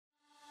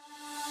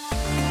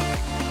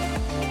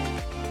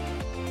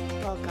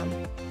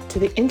to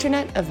the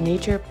Internet of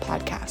Nature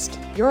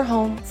podcast, your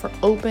home for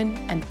open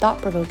and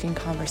thought-provoking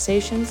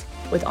conversations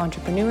with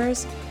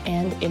entrepreneurs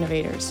and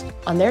innovators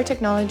on their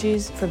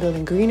technologies for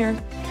building greener,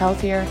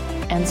 healthier,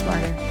 and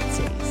smarter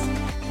cities.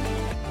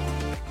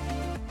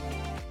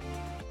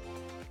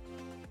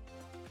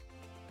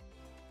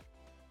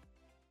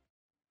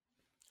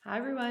 Hi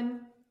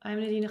everyone,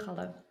 I'm Nadine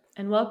Khalab,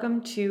 and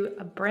welcome to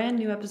a brand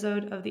new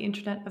episode of the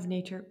Internet of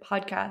Nature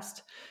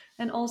podcast,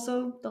 and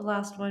also the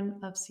last one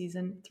of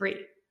season 3.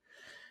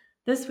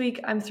 This week,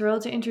 I'm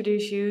thrilled to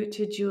introduce you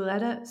to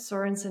Julieta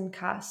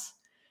Sorensen-Kaas.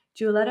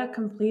 Julieta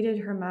completed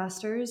her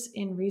master's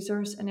in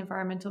Resource and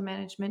Environmental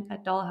Management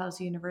at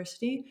Dalhousie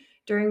University,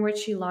 during which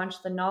she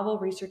launched the novel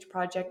research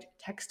project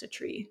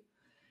Text-a-Tree.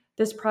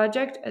 This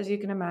project, as you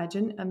can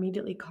imagine,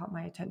 immediately caught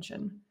my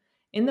attention.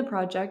 In the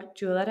project,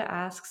 Julieta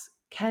asks,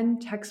 can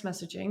text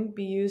messaging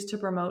be used to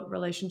promote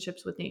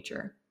relationships with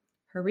nature?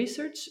 Her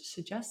research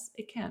suggests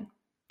it can.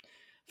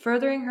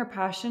 Furthering her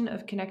passion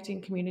of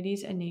connecting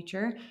communities and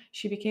nature,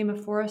 she became a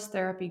forest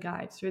therapy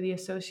guide through the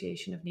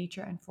Association of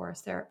Nature and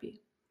Forest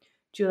Therapy.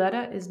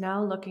 Julieta is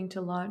now looking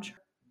to launch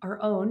her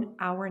own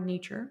Our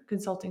Nature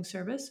consulting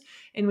service,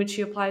 in which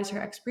she applies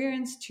her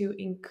experience to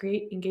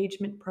create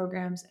engagement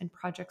programs and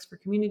projects for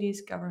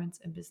communities,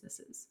 governments, and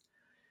businesses.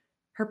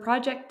 Her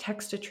project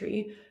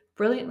Text-a-Tree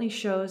brilliantly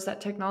shows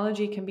that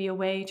technology can be a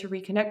way to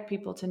reconnect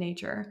people to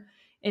nature.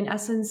 In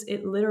essence,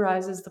 it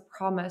literizes the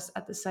promise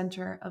at the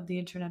center of the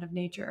Internet of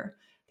Nature,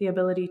 the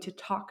ability to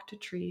talk to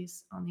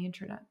trees on the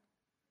internet.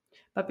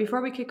 But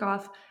before we kick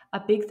off, a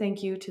big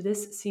thank you to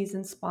this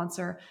season's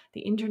sponsor,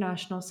 the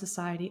International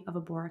Society of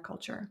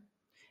Arboriculture.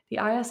 The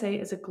ISA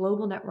is a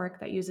global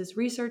network that uses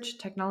research,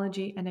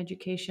 technology, and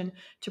education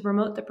to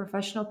promote the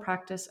professional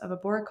practice of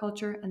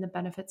arboriculture and the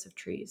benefits of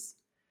trees.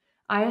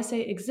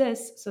 ISA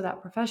exists so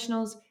that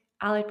professionals,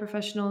 allied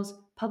professionals,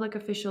 public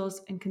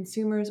officials, and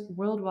consumers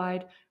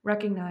worldwide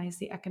recognize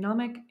the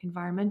economic,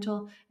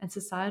 environmental, and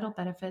societal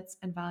benefits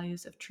and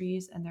values of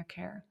trees and their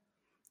care.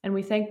 And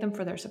we thank them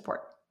for their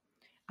support.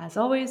 As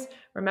always,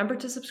 remember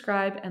to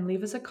subscribe and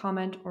leave us a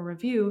comment or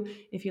review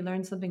if you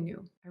learned something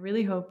new. I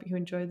really hope you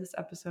enjoyed this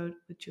episode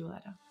with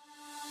Julieta.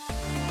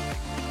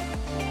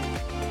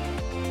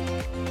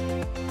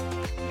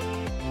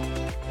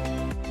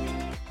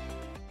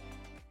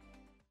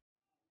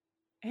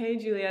 Hey,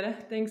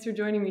 Julieta. Thanks for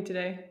joining me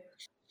today.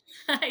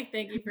 Hi,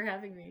 thank you for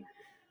having me.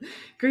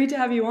 Great to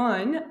have you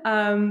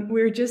on.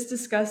 We were just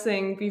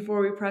discussing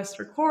before we pressed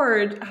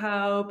record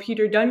how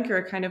Peter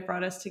Dunker kind of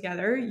brought us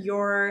together.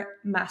 Your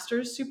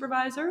master's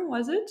supervisor,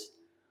 was it?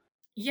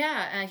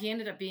 Yeah, he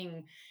ended up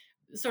being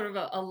sort of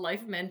a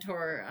life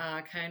mentor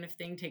kind of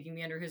thing, taking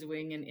me under his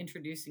wing and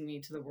introducing me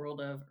to the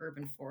world of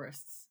urban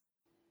forests.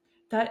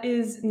 That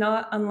is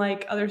not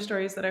unlike other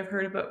stories that I've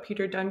heard about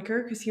Peter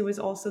Dunker, because he was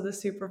also the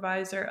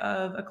supervisor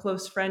of a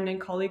close friend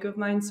and colleague of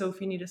mine,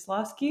 Sophie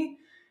Niederslawski,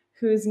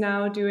 who's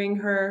now doing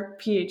her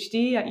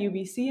PhD at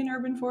UBC in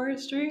urban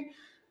forestry.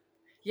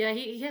 Yeah,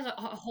 he has a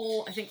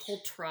whole, I think,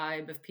 whole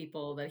tribe of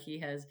people that he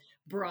has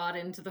brought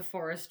into the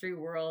forestry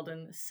world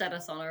and set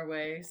us on our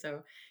way.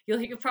 So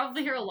you'll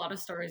probably hear a lot of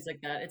stories like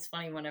that. It's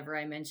funny whenever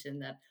I mention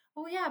that,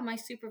 oh yeah, my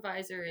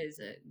supervisor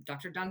is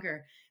Dr.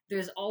 Dunker.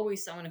 There's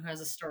always someone who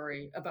has a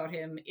story about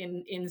him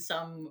in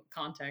some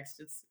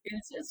context.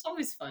 It's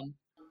always fun.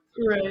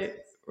 Right,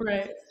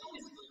 right.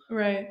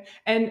 Right.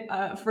 And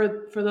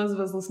for those of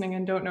us listening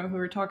and don't know who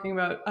we're talking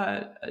about,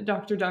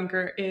 Dr.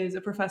 Dunker is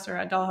a professor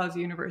at Dalhousie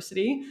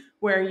University,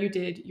 where you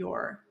did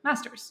your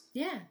master's.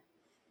 Yeah.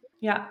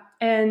 Yeah.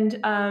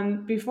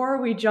 And before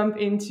we jump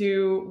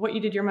into what you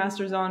did your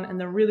master's on and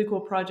the really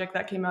cool project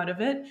that came out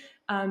of it,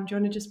 do you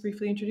want to just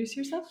briefly introduce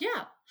yourself?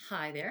 Yeah.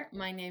 Hi there.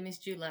 My name is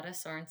Julieta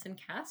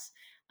Sorensen-Kaas.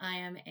 I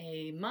am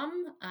a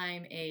mom,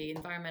 I'm a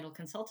environmental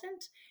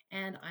consultant,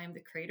 and I'm the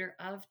creator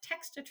of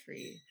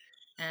Text-a-Tree.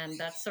 And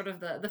that's sort of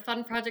the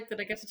fun project that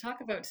I get to talk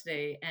about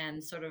today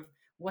and sort of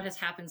what has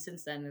happened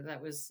since then.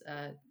 That was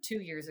 2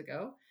 years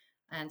ago.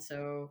 And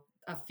so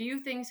a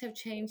few things have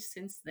changed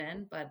since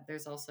then, but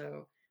there's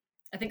also,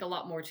 I think, a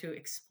lot more to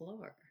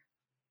explore.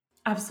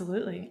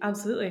 Absolutely,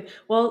 absolutely.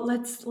 Well,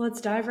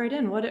 let's dive right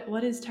in.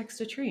 What is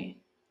Text-a-Tree?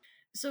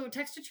 So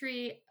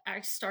Text-a-Tree,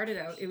 I started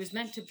out, it was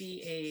meant to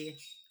be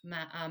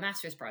a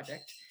master's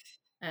project.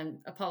 And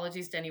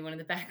apologies to anyone in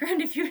the background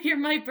if you hear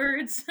my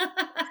birds.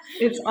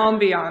 It's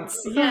ambiance.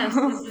 Yes,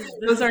 this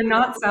Those is are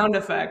not sound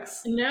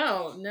effects.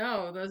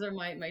 no, those are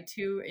my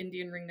two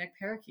Indian ringneck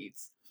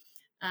parakeets.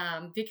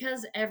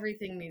 Because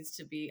everything needs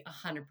to be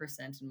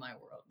 100% in my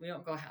world. We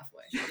don't go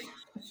halfway.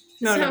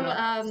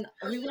 No.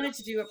 We wanted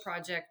to do a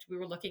project. We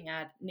were looking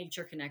at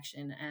nature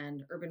connection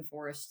and urban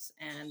forests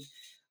and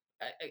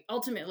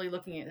ultimately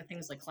looking at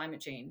things like climate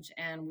change.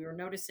 And we were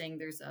noticing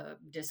there's a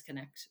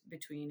disconnect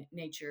between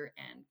nature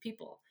and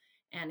people.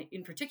 And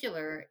in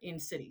particular, in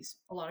cities,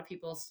 a lot of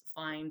people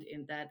find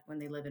in that when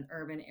they live in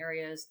urban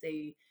areas,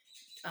 they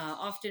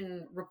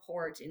often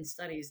report in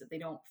studies that they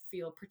don't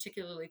feel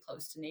particularly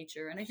close to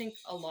nature. And I think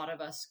a lot of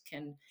us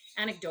can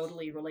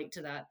anecdotally relate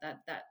to that.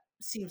 That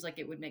seems like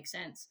it would make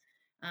sense.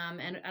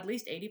 And at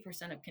least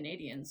 80% of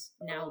Canadians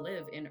now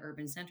live in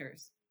urban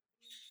centers.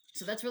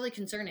 So that's really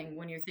concerning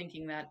when you're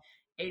thinking that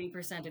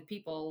 80% of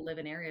people live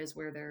in areas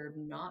where they're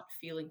not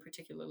feeling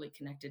particularly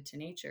connected to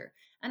nature.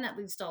 And that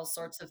leads to all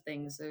sorts of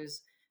things.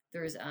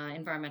 There's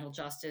environmental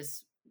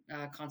justice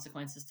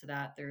consequences to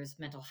that. There's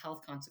mental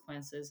health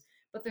consequences,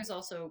 but there's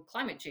also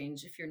climate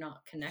change. If you're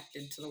not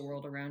connected to the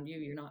world around you,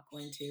 you're not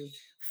going to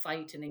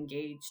fight and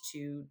engage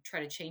to try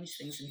to change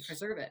things and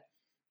preserve it.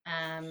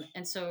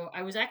 And so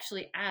I was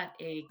actually at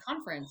a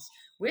conference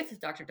with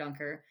Dr.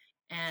 Dunker,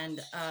 and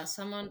a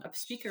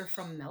speaker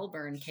from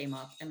Melbourne came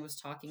up and was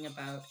talking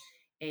about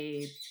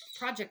a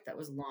project that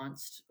was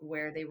launched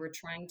where they were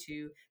trying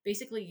to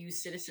basically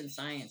use citizen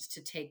science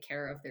to take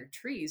care of their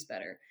trees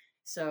better.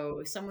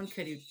 So someone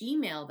could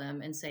email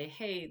them and say,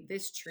 hey,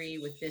 this tree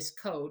with this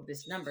code,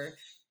 this number,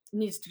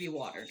 needs to be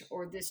watered,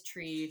 or this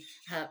tree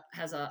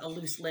has a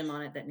loose limb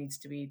on it that needs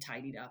to be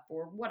tidied up,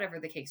 or whatever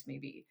the case may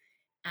be.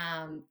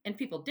 And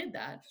people did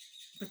that,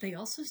 but they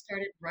also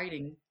started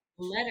writing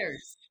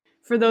letters.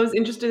 For those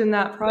interested in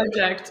that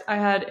project, I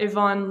had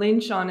Yvonne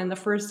Lynch on in the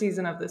first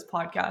season of this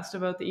podcast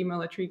about the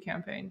Email a Tree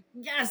campaign.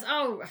 Yes.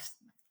 Oh,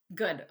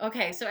 good.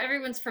 Okay. So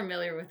everyone's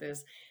familiar with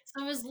this.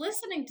 So I was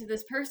listening to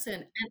this person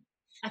and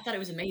I thought it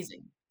was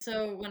amazing.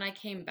 So when I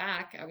came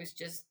back, I was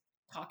just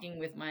talking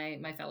with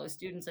my fellow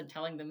students and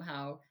telling them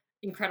how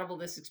incredible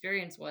this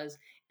experience was.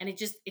 And it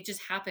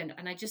just happened.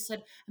 And I just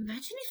said, imagine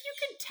if you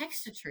could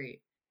text a tree.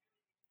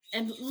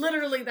 And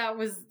literally that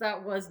was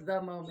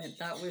the moment.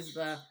 That was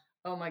the,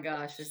 oh my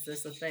gosh, is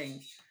this a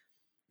thing?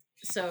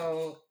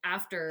 So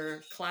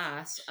after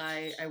class,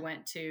 I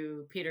went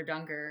to Peter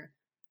Dunker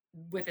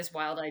with this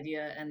wild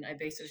idea, and I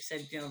basically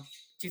said, do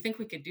you think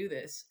we could do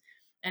this?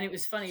 And it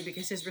was funny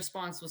because his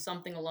response was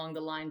something along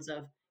the lines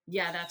of,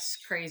 yeah, that's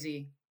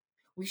crazy,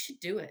 we should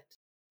do it.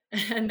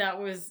 And that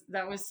was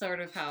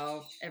sort of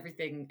how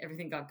everything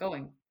got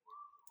going.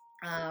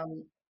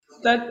 um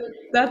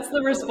That's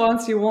the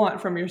response you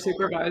want from your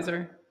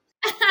supervisor.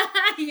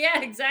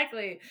 yeah,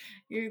 exactly.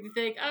 You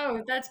think,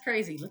 oh, that's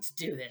crazy, let's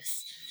do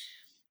this.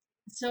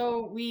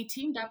 So we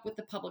teamed up with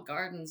the Public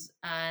Gardens,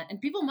 and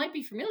people might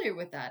be familiar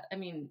with that. I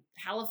mean,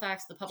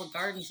 Halifax, the Public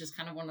Gardens is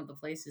kind of one of the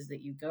places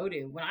that you go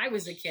to. When I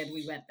was a kid,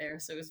 we went there,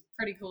 so it was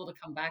pretty cool to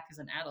come back as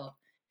an adult.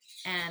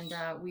 And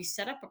we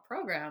set up a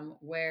program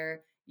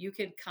where you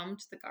could come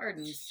to the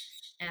gardens,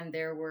 and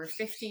there were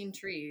 15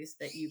 trees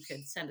that you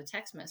could send a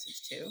text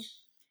message to,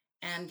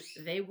 and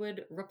they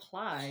would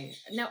reply.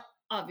 Now,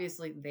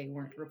 obviously, they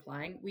weren't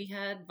replying. We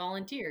had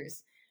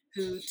volunteers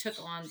who took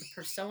on the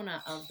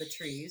persona of the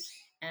trees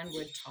and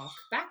would talk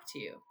back to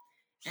you.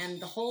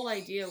 And the whole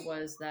idea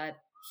was that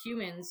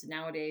humans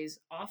nowadays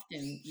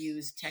often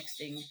use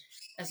texting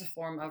as a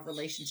form of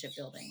relationship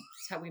building.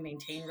 It's how we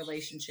maintain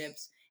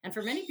relationships. And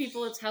for many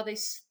people, it's how they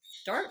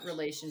start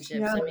relationships.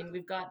 Yeah. I mean,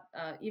 we've got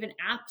even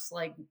apps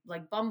like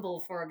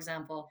Bumble, for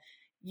example.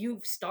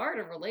 You start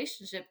a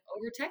relationship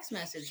over text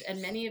message,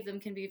 and many of them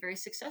can be very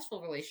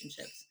successful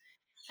relationships.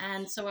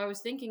 And so I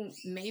was thinking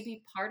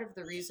maybe part of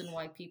the reason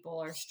why people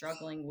are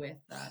struggling with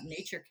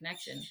nature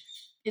connection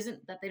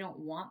isn't that they don't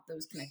want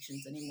those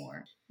connections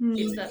anymore.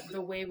 It's that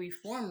the way we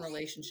form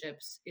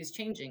relationships is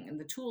changing and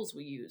the tools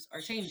we use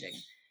are changing.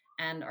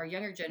 And our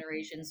younger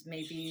generations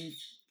may be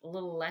a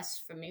little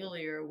less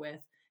familiar with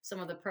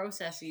some of the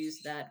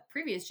processes that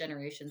previous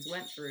generations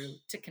went through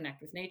to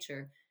connect with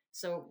nature.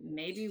 So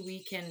maybe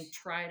we can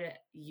try to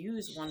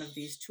use one of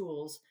these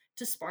tools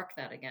to spark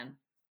that again.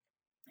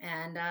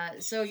 And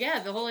so, yeah,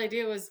 the whole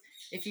idea was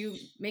if you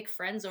make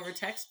friends over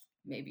text,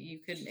 maybe you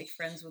could make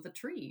friends with a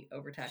tree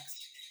over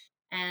text.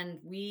 And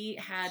we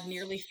had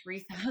nearly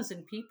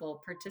 3,000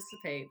 people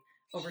participate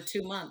over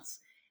 2 months.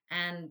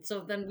 And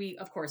so then we,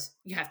 of course,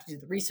 you have to do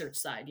the research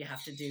side. You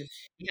have to do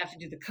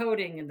the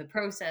coding and the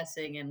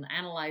processing and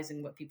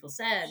analyzing what people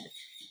said.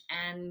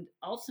 And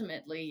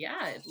ultimately,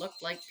 yeah, it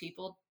looked like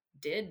people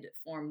did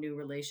form new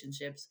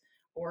relationships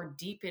or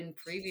deepen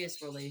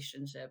previous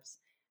relationships.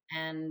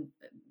 And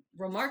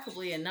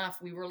remarkably enough,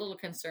 we were a little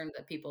concerned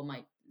that people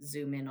might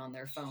zoom in on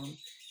their phone.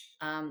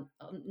 A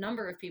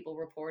number of people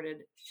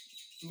reported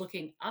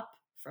looking up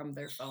from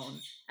their phone,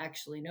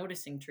 actually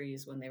noticing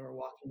trees when they were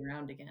walking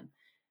around again.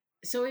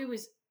 So it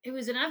was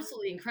an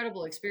absolutely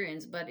incredible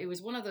experience, but it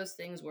was one of those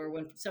things where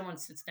when someone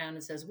sits down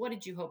and says, "What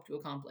did you hope to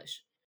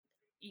accomplish?"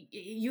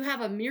 You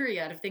have a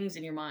myriad of things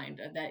in your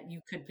mind that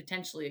you could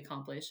potentially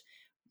accomplish.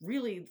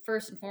 Really,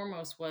 first and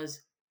foremost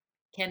was,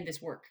 can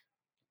this work?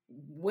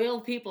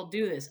 Will people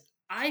do this?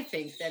 I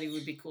think that it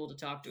would be cool to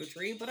talk to a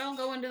tree, but I'll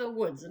go into the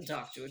woods and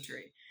talk to a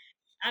tree.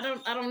 I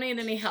don't need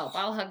any help.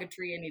 I'll hug a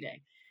tree any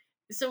day.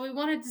 So we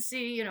wanted to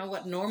see,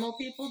 what normal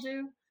people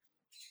do.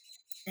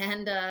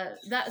 And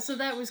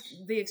that was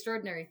the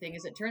extraordinary thing,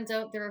 is it turns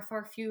out there are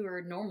far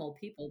fewer normal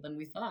people than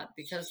we thought,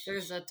 because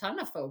there's a ton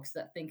of folks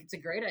that think it's a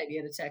great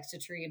idea to text a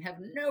tree and have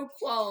no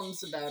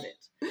qualms about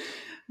it.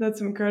 That's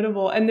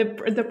incredible. And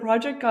the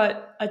project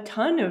got a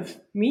ton of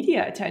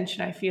media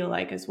attention, I feel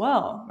like, as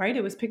well, right?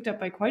 It was picked up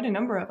by quite a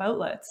number of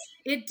outlets.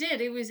 It did.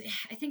 It was,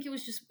 I think it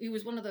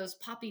was one of those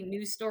poppy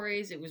news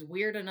stories. It was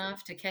weird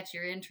enough to catch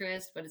your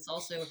interest, but it's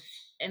also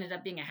ended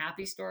up being a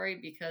happy story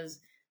because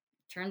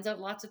turns out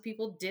lots of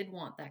people did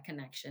want that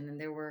connection.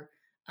 And there were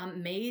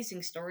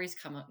amazing stories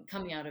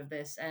coming out of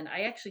this. And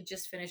I actually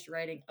just finished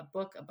writing a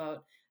book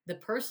about the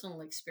personal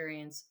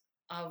experience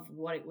of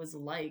what it was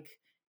like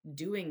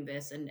doing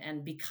this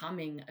and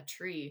becoming a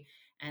tree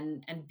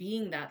and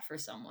being that for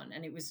someone.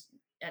 And it was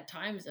at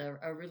times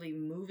a really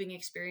moving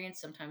experience,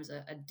 sometimes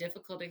a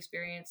difficult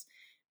experience,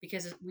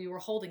 because we were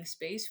holding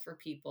space for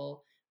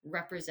people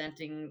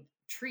representing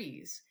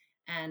trees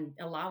and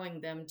allowing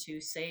them to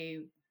say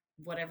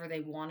whatever they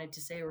wanted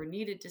to say or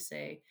needed to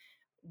say,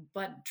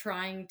 but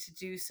trying to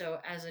do so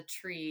as a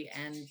tree.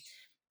 And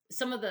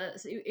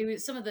it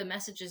was some of the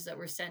messages that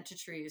were sent to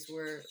trees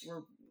were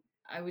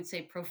I would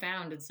say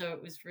profound. And so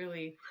it was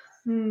really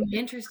Hmm.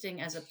 interesting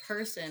as a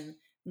person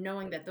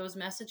knowing that those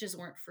messages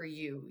weren't for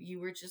you. You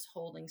were just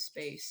holding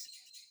space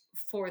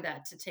for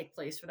that to take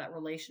place, for that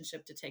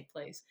relationship to take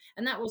place.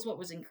 And that was what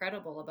was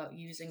incredible about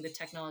using the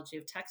technology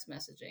of text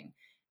messaging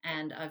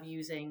and of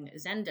using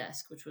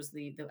Zendesk, which was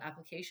the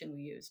application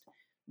we used,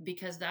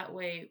 because that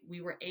way we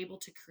were able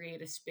to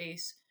create a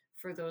space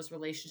for those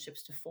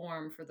relationships to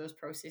form, for those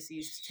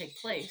processes to take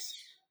place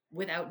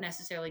without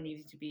necessarily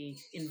needing to be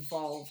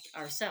involved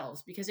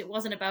ourselves, because it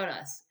wasn't about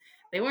us.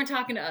 They weren't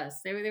talking to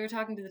us. They were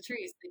talking to the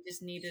trees. They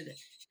just needed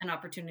an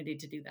opportunity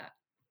to do that.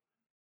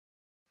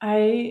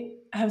 I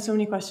have so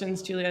many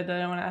questions, Julia,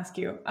 that I want to ask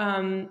you.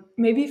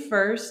 Maybe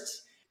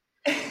first,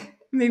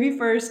 maybe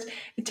first,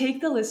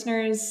 take the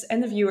listeners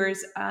and the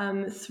viewers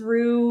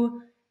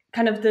through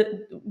kind of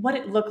the what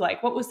it looked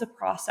like. What was the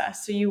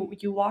process? So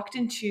you walked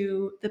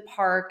into the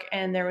park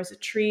and there was a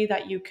tree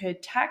that you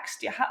could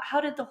text. Yeah,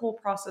 how did the whole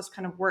process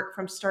kind of work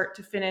from start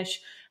to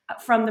finish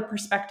from the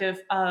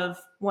perspective of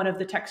one of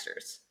the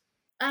texters?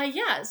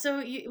 Yeah. So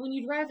when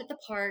you drive at the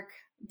park,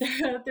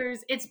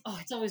 there's it's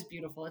always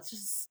beautiful. It's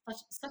just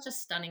such a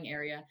stunning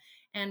area,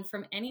 and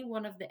from any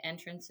one of the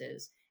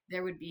entrances,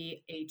 there would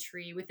be a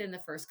tree within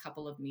the first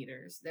couple of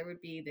meters. There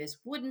would be this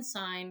wooden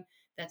sign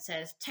that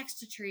says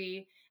 "Text a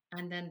Tree,"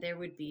 and then there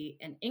would be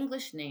an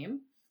English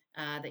name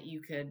that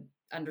you could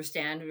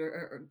understand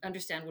or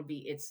understand would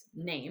be its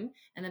name,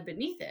 and then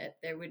beneath it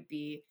there would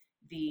be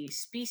the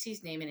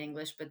species name in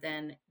English, but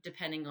then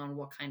depending on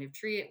what kind of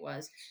tree it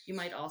was, you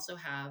might also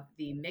have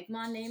the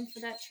Mi'kmaq name for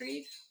that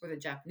tree or the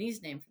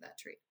Japanese name for that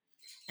tree.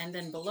 And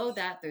then below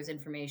that, there's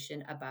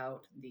information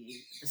about the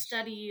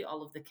study,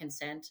 all of the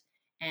consent,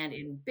 and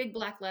in big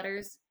black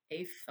letters,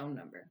 a phone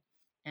number.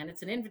 And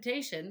it's an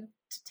invitation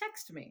to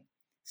text me.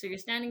 So you're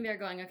standing there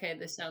going, okay,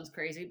 this sounds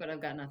crazy, but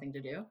I've got nothing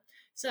to do.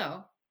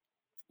 So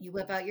you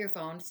whip out your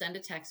phone, send a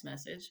text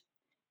message,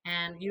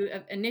 and you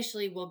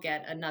initially will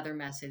get another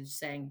message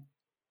saying,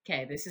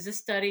 okay, this is a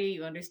study.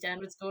 You understand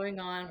what's going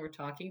on. We're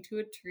talking to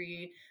a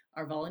tree.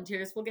 Our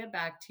volunteers will get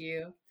back to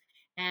you.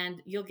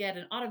 And you'll get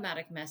an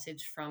automatic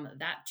message from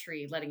that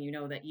tree letting you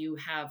know that you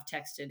have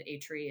texted a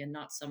tree and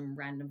not some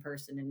random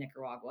person in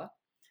Nicaragua.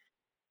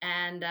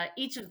 And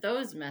each of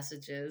those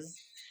messages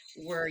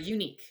were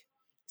unique.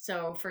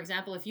 So, for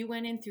example, if you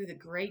went in through the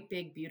great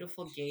big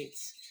beautiful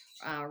gates,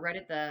 right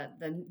at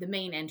the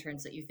main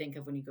entrance that you think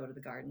of when you go to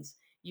the gardens,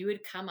 you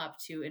would come up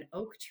to an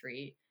oak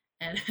tree,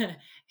 and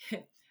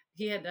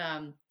he had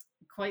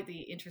quite the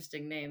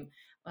interesting name,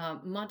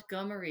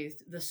 Montgomery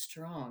the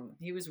Strong.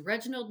 He was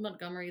Reginald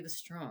Montgomery the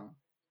Strong,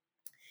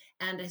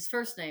 and his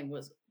first name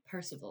was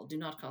Percival. Do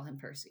not call him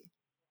Percy.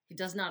 He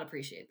does not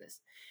appreciate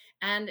this.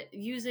 And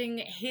using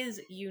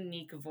his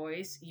unique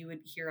voice, you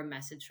would hear a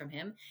message from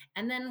him.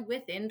 And then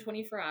within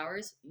 24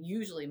 hours,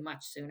 usually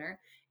much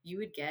sooner, you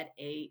would get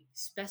a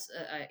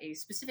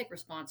specific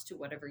response to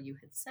whatever you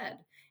had said.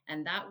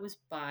 And that was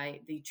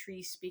by the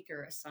tree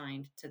speaker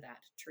assigned to that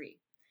tree.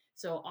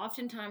 So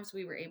oftentimes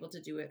we were able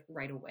to do it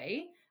right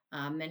away.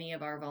 Many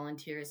of our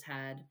volunteers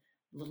had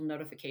little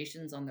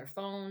notifications on their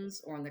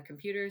phones or on their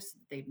computers.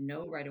 They'd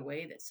know right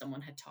away that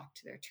someone had talked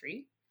to their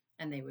tree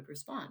and they would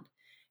respond.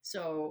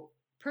 So,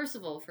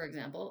 Percival, for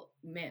example,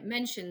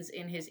 mentions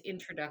in his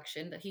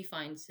introduction that he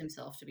finds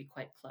himself to be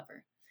quite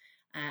clever.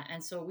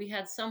 And so we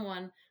had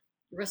someone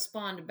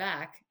respond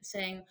back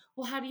saying,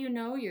 well, how do you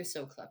know you're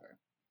so clever?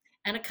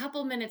 And a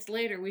couple minutes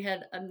later, we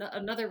had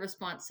another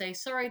response say,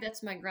 sorry,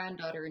 that's my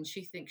granddaughter, and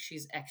she thinks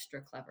she's extra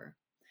clever.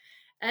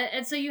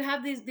 And so you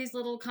have these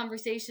little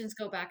conversations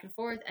go back and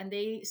forth, and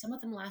they some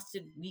of them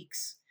lasted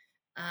weeks.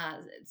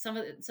 Some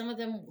of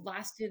them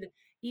lasted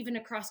even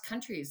across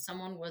countries.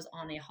 Someone was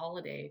on a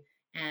holiday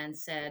and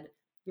said,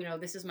 you know,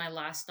 this is my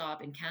last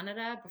stop in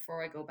Canada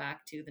before I go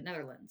back to the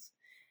Netherlands.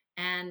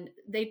 And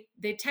they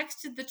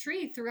texted the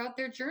tree throughout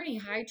their journey.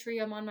 Hi tree,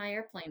 I'm on my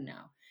airplane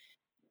now.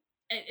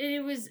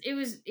 It was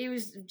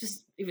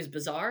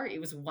bizarre.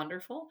 It was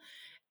wonderful.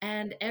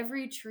 And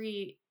every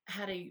tree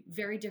had a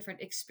very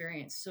different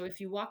experience. So if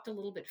you walked a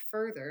little bit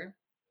further,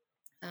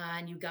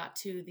 and you got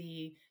to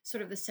the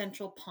sort of the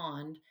central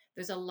pond.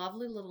 There's a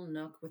lovely little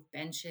nook with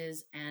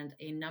benches and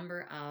a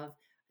number of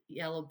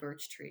yellow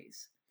birch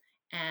trees.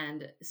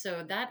 And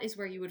so that is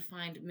where you would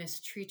find Miss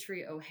Tree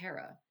Tree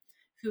O'Hara,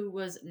 who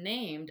was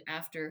named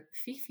after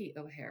Fifi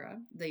O'Hara,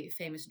 the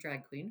famous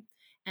drag queen,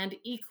 and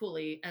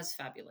equally as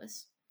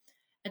fabulous.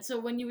 And so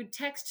when you would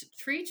text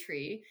Tree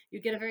Tree,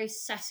 you'd get a very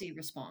sassy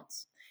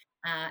response.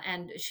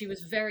 And she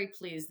was very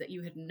pleased that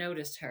you had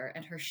noticed her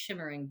and her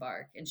shimmering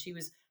bark. And she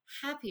was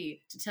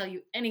happy to tell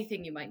you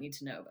anything you might need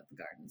to know about the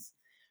gardens.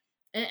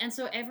 And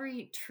so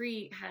every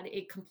tree had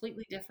a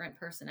completely different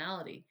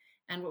personality.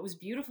 And what was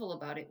beautiful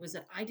about it was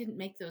that I didn't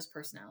make those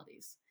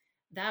personalities.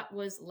 That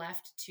was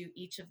left to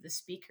each of the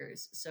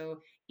speakers.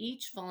 So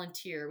each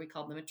volunteer, we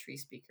called them a tree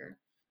speaker,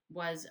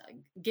 was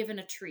given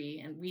a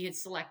tree, and we had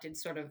selected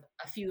sort of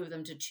a few of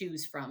them to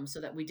choose from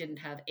so that we didn't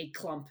have a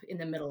clump in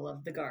the middle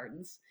of the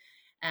gardens.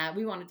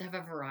 We wanted to have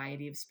a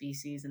variety of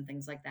species and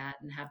things like that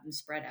and have them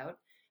spread out.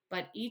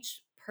 But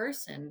each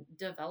person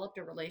developed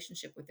a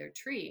relationship with their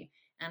tree,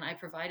 and I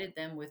provided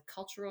them with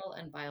cultural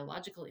and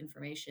biological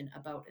information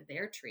about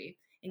their tree,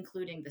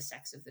 including the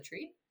sex of the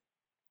tree,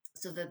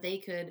 so that they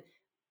could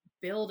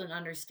build an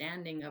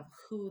understanding of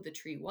who the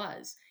tree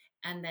was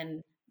and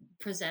then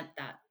present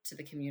that to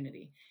the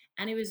community.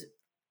 And it was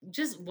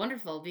just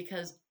wonderful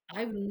because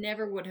I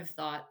never would have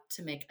thought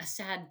to make a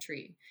sad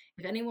tree.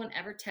 If anyone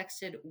ever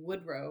texted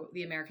Woodrow,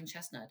 the American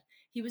chestnut,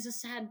 he was a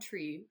sad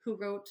tree who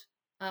wrote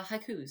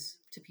haikus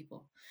to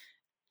people,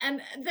 and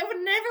that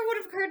would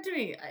have occurred to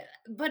me.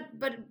 But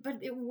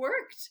it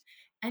worked.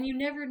 And you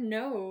never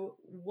know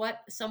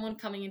what someone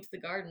coming into the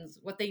gardens,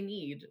 what they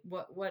need,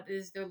 what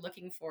is they're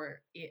looking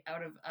for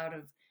out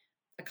of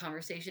a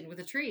conversation with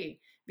a tree.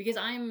 Because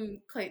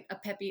I'm quite a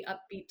peppy,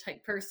 upbeat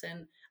type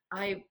person,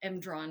 I am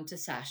drawn to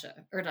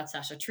Sasha, or not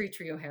Sasha, Tree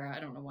Tree O'Hara. I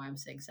don't know why I'm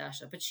saying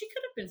Sasha, but she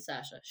could have been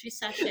Sasha. She's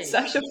sachets.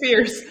 Sasha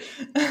Fierce.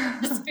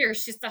 Just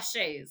fierce. She's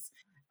sachets.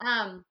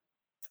 Um,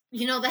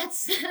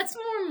 that's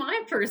more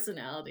my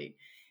personality.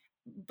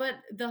 But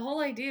the whole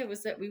idea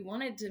was that we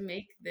wanted to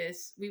make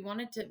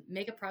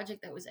a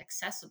project that was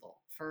accessible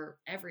for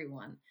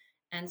everyone.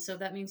 And so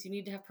that means you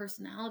need to have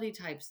personality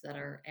types that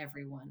are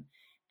everyone.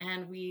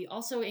 And we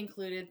also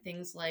included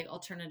things like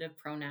alternative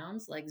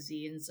pronouns like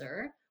z and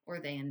zer,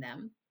 or they and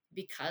them,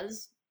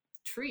 because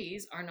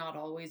trees are not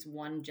always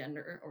one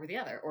gender or the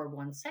other, or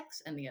one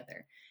sex and the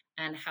other.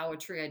 And how a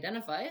tree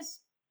identifies,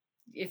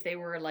 if they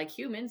were like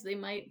humans, they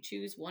might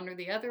choose one or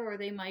the other, or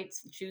they might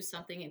choose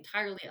something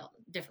entirely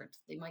different.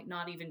 They might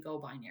not even go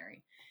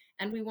binary.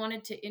 And we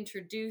wanted to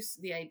introduce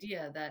the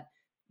idea that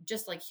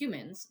just like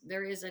humans,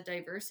 there is a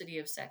diversity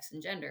of sex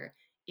and gender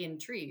in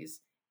trees.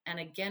 And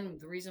again,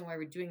 the reason why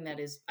we're doing that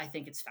is I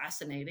think it's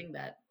fascinating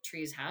that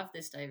trees have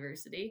this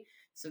diversity.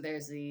 So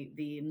there's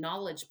the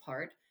knowledge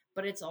part,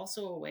 but it's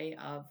also a way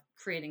of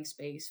creating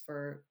space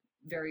for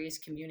various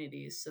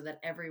communities so that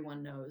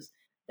everyone knows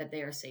that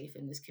they are safe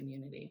in this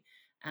community,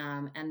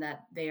 and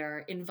that they are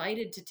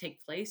invited to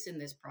take place in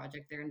this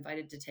project. They're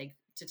invited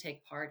to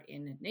take part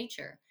in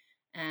nature.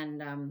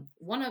 And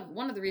one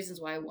of the reasons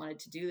why I wanted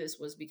to do this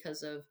was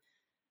because of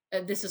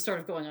this is sort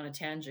of going on a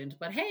tangent,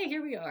 but hey,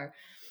 here we are.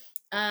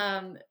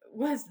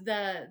 Was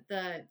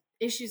the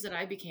issues that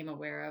I became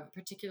aware of,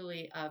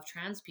 particularly of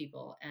trans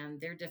people and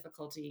their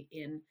difficulty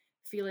in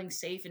feeling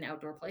safe in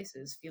outdoor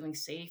places, feeling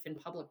safe in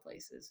public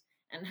places.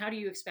 And how do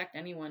you expect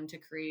anyone to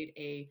create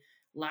a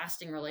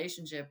lasting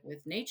relationship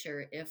with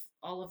nature if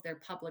all of their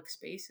public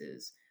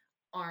spaces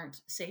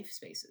aren't safe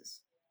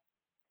spaces?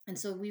 And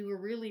so we were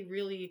really,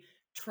 really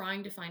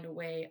trying to find a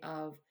way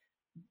of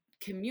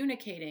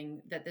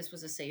communicating that this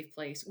was a safe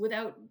place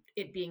without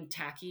it being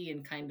tacky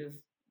and kind of,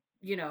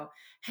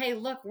 hey,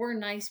 look, we're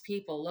nice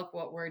people, look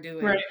what we're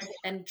doing, Right.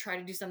 and try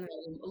to do something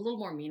a little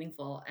more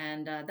meaningful.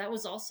 And that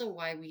was also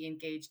why we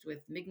engaged with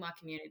Mi'kmaq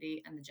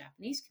community and the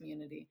Japanese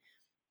community.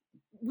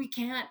 We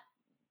can't,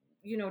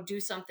 do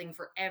something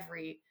for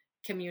every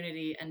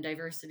community and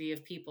diversity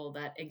of people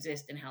that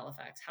exist in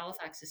Halifax.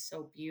 Halifax is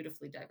so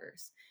beautifully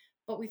diverse.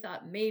 But we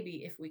thought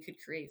maybe if we could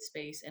create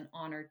space and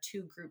honor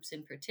two groups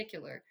in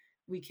particular,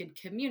 we could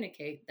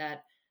communicate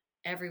that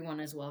everyone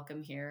is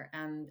welcome here.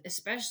 And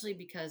especially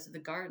because the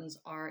gardens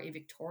are a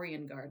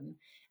Victorian garden,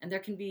 and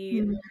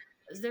Mhm.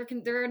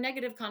 there are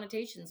negative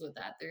connotations with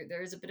that.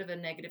 There is a bit of a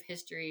negative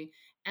history,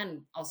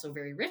 and also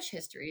very rich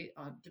history,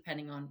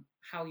 depending on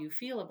how you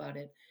feel about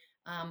it.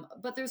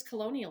 But there's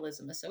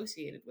colonialism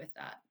associated with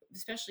that,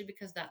 especially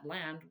because that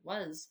land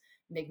was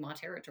Mi'kmaq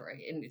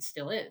territory, and it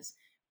still is.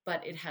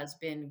 But it has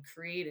been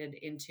created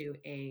into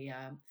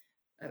a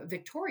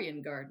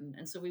Victorian garden,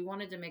 and so we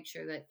wanted to make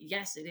sure that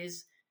yes, it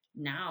is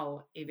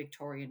now a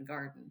Victorian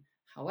garden.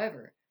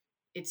 However,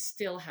 it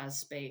still has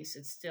space.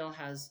 It still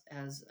has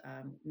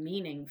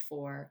meaning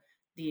for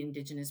the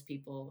Indigenous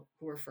people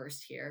who were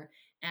first here,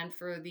 and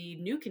for the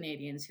new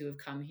Canadians who have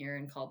come here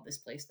and called this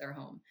place their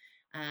home.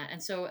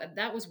 And so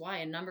that was why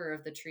a number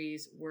of the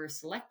trees were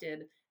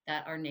selected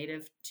that are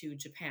native to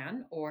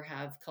Japan or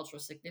have cultural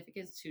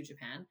significance to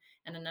Japan,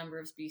 and a number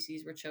of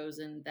species were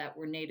chosen that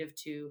were native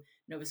to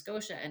Nova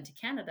Scotia and to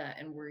Canada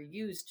and were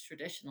used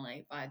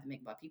traditionally by the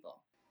Mi'kmaq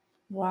people.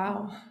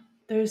 Wow.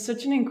 There's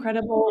such an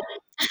incredible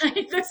There's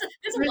a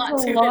there's a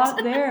lot to it.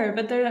 lot there,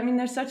 but there, I mean,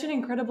 there's such an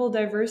incredible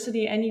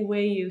diversity any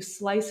way you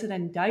slice it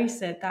and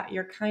dice it that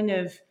you're kind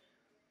of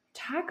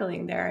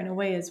tackling there in a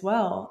way as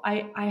well.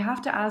 I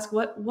have to ask,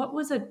 what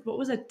was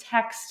a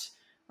text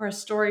or a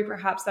story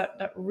perhaps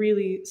that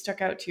really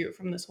stuck out to you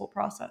from this whole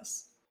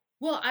process?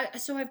 Well,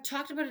 so I've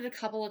talked about it a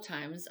couple of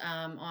times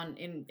on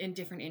in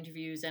different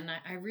interviews, and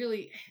I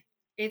really,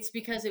 it's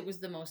because it was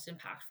the most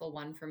impactful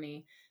one for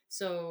me.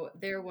 So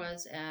there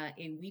was a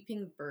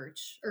weeping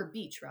birch or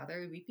beech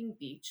rather, a weeping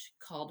beech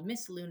called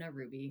Miss Luna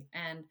Ruby,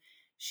 and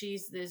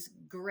she's this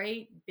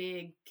great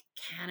big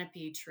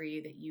canopy tree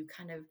that you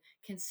kind of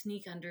can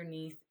sneak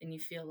underneath, and you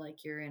feel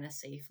like you're in a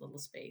safe little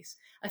space.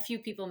 A few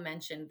people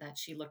mentioned that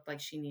she looked like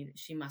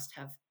she must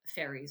have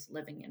fairies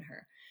living in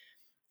her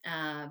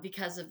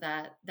because of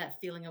that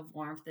feeling of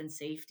warmth and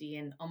safety,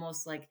 and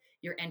almost like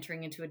you're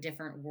entering into a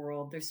different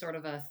world. There's sort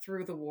of a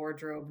through the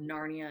wardrobe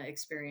Narnia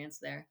experience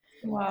there.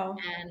 Wow.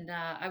 And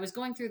I was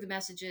going through the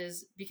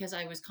messages because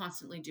I was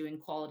constantly doing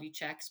quality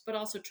checks, but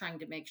also trying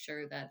to make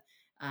sure that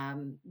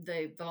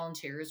the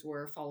volunteers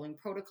were following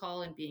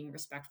protocol and being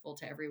respectful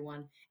to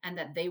everyone, and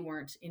that they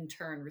weren't in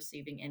turn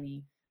receiving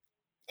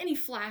any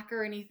flack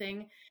or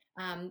anything.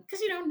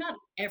 Because not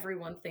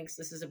everyone thinks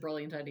this is a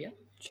brilliant idea.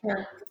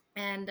 Sure.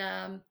 And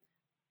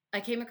I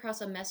came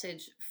across a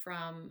message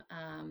from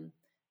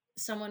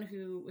someone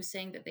who was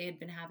saying that they had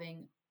been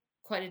having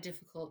quite a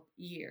difficult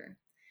year,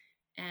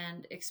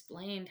 and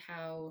explained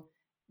how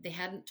they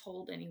hadn't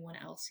told anyone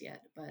else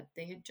yet, but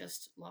they had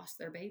just lost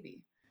their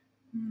baby.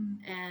 Mm.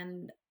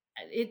 And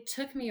it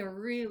took me a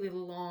really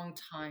long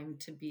time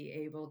to be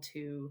able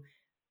to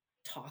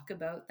talk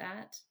about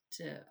that,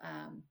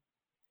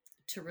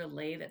 to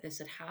relay that this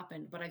had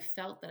happened, but I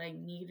felt that I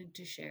needed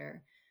to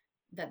share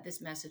that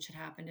this message had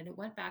happened. And it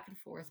went back and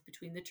forth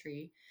between the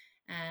tree,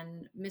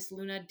 and Miss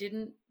Luna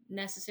didn't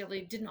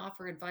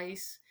offer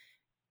advice.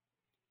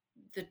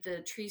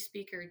 The tree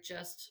speaker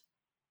just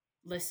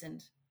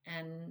listened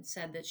and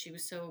said that she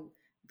was so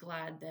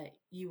glad that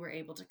you were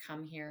able to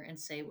come here and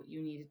say what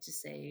you needed to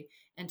say,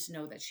 and to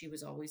know that she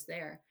was always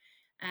there.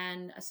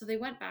 And so they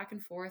went back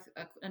and forth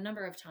a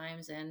number of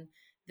times, and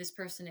this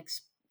person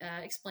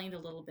explained a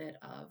little bit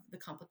of the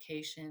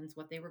complications,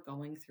 what they were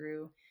going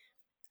through.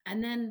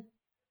 And then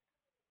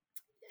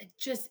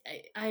just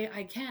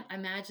I can't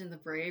imagine the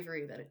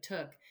bravery that it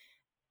took.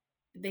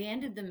 They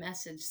ended the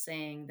message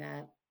saying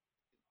that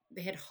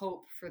they had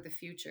hope for the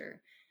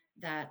future,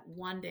 that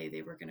one day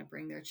they were going to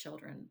bring their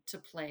children to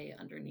play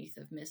underneath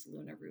of Miss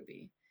Luna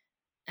Ruby,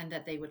 and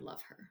that they would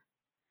love her.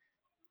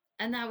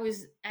 And that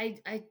was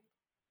I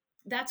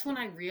that's when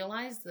I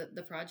realized that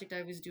the project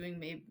I was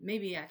doing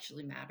maybe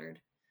actually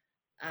mattered,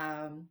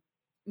 um,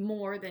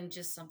 more than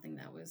just something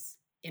that was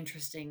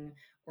interesting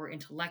or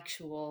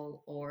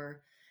intellectual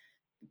or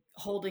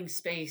holding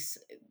space.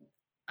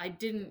 I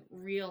didn't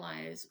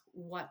realize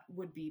what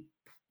would be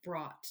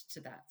brought to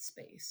that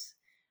space.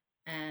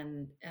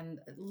 And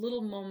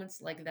little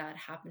moments like that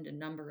happened a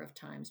number of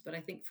times, but I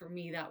think for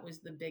me that was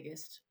the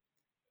biggest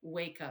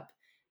wake up,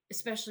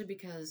 especially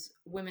because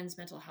women's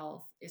mental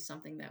health is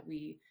something that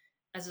we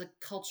as a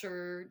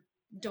culture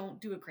don't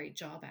do a great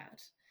job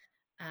at.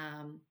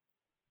 um,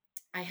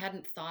 I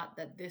hadn't thought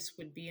that this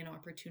would be an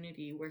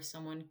opportunity where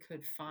someone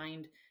could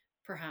find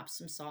perhaps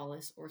some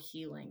solace or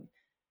healing,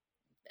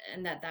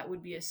 and that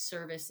would be a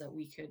service that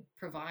we could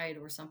provide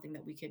or something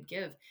that we could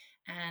give.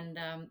 And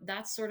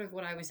that's sort of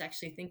what I was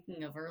actually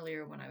thinking of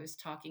earlier when I was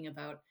talking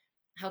about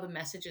how the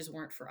messages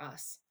weren't for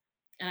us.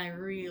 And I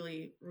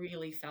really,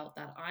 really felt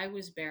that I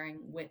was bearing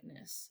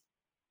witness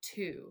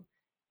to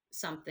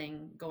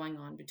something going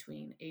on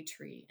between a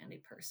tree and a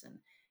person.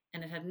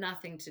 And it had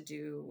nothing to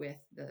do with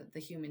the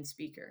human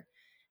speaker.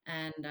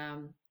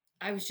 And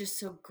I was just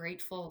so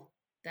grateful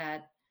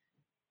that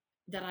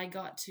I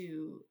got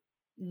to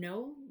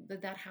know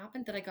that that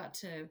happened, that I got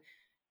to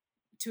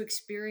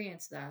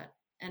experience that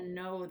and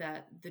know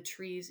that the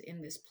trees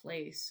in this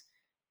place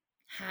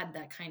had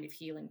that kind of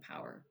healing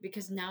power,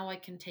 because now I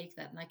can take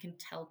that and I can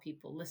tell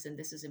people, listen,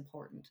 this is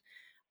important.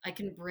 I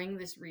can bring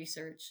this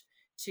research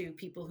to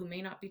people who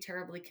may not be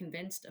terribly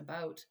convinced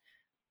about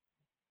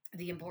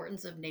the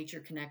importance of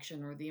nature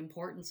connection or the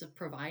importance of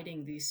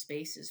providing these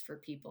spaces for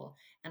people,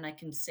 and I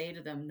can say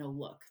to them, no,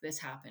 look, this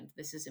happened,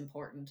 this is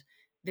important,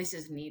 this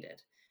is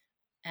needed.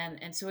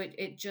 And so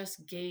it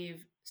just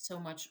gave so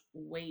much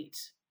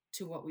weight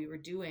to what we were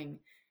doing.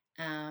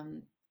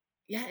 um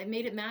yeah, it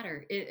made it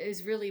matter. It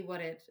is really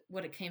what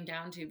it came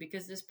down to,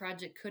 because this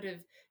project could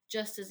have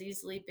just as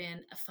easily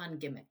been a fun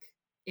gimmick.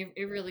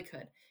 It really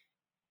could.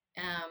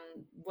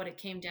 What it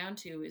came down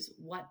to is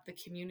what the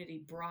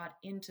community brought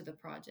into the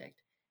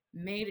project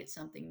made it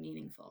something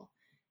meaningful.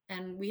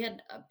 And we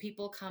had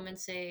people come and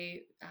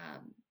say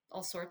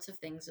all sorts of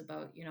things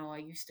about, I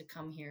used to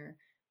come here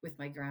with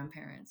my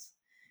grandparents,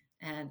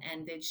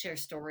 and they'd share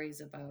stories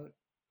about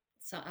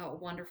a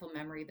wonderful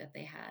memory that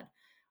they had,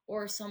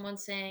 or someone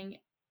saying,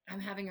 I'm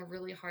having a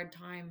really hard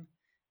time,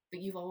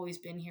 but you've always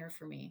been here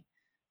for me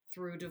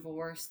through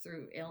divorce,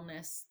 through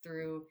illness,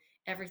 through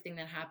everything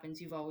that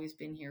happens. You've always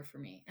been here for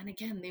me. And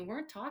again, they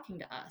weren't talking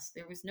to us.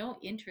 There was no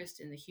interest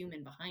in the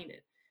human behind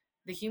it.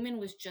 The human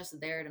was just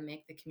there to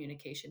make the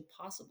communication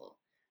possible.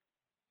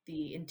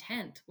 The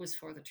intent was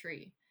for the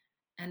tree.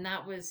 And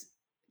that was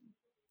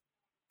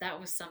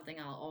something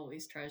I'll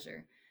always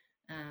treasure.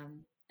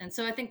 And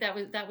so I think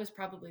that was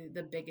probably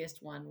the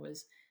biggest one,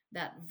 was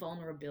that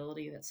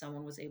vulnerability that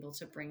someone was able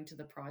to bring to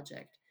the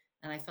project,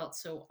 and I felt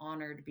so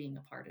honored being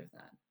a part of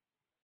that.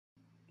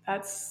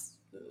 That's,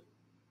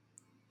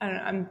 I don't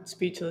know, I'm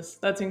speechless.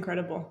 That's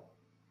incredible.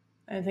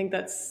 I think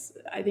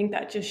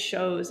that just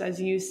shows,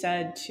 as you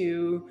said,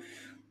 to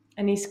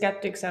any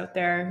skeptics out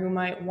there who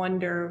might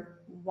wonder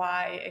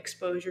why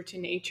exposure to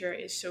nature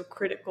is so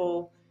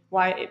critical,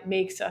 why it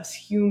makes us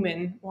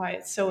human, why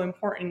it's so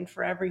important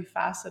for every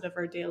facet of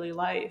our daily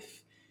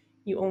life.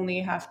 You only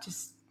have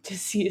to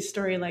see a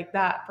story like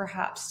that,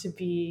 perhaps, to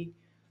be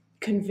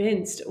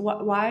convinced.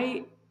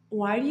 Why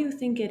do you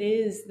think it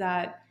is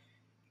that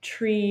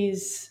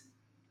trees,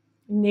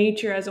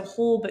 nature as a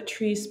whole, but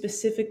trees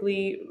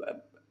specifically,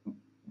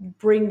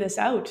 bring this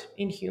out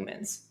in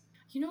humans?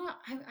 You know what?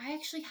 I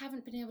actually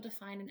haven't been able to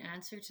find an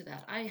answer to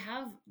that. I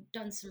have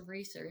done some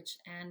research,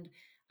 and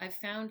I've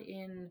found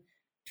in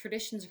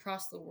traditions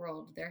across the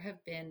world, there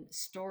have been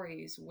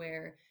stories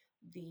where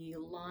the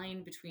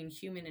line between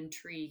human and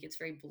tree gets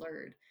very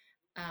blurred.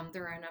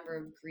 There are a number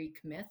of Greek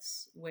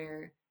myths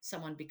where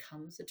someone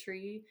becomes a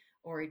tree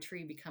or a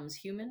tree becomes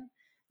human.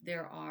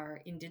 There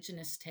are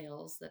indigenous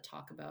tales that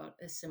talk about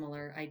a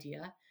similar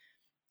idea.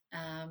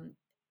 Um,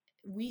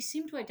 we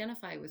seem to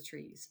identify with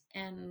trees,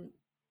 and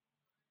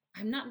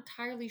I'm not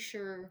entirely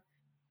sure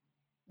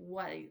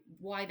why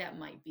that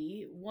might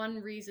be.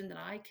 One reason that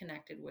I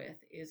connected with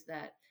is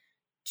that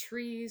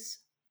trees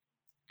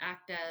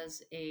act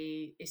as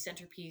a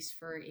centerpiece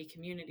for a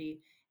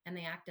community, and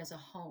they act as a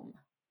home.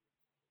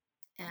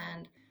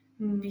 And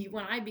Mm.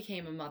 when I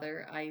became a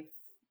mother,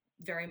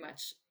 very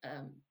much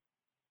I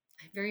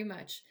very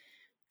much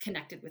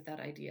connected with that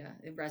idea.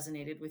 It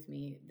resonated with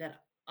me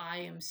that I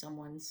am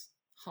someone's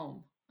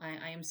home.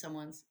 I am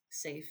someone's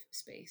safe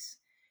space.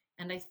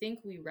 And I think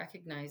we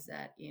recognize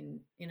that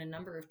in a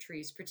number of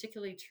trees,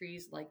 particularly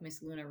trees like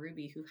Miss Luna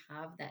Ruby, who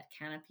have that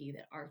canopy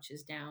that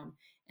arches down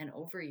and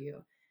over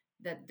you,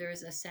 that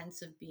there's a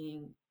sense of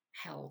being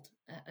held,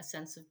 a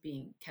sense of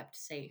being kept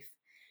safe.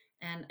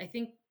 And I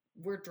think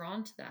we're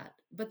drawn to that.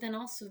 But then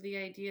also the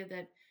idea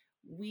that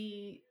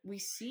we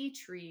see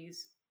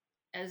trees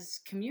as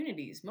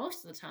communities.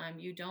 Most of the time,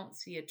 you don't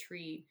see a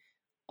tree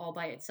all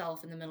by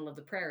itself in the middle of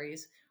the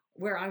prairies,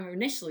 where I'm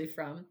initially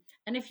from.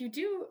 And if you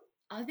do,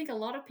 I think a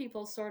lot of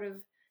people sort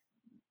of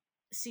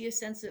see a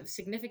sense of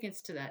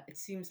significance to that. It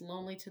seems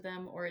lonely to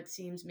them, or it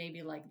seems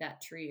maybe like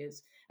that tree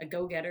is a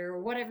go-getter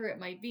or whatever it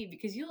might be.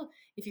 Because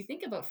if you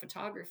think about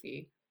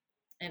photography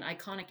and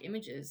iconic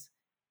images,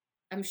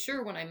 I'm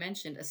sure when I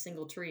mentioned a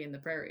single tree in the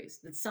prairies,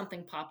 that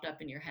something popped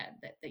up in your head,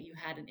 that you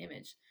had an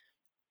image.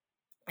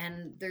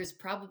 And there's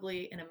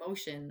probably an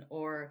emotion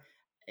or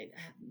a,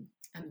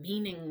 a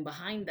meaning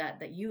behind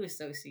that you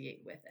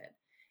associate with it.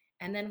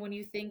 And then when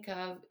you think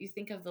of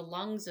the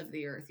lungs of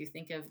the earth, you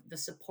think of the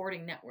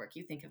supporting network,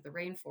 you think of the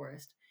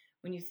rainforest.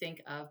 When you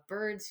think of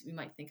birds, you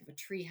might think of a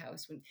tree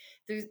house. When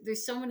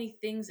there's so many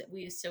things that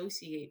we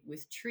associate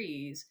with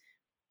trees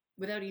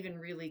without even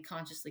really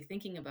consciously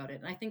thinking about it.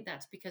 And I think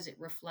that's because it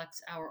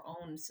reflects our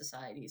own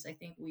societies. I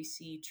think we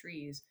see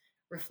trees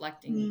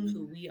reflecting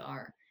who Mm. we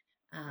are,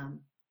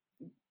 um,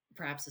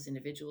 perhaps as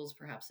individuals,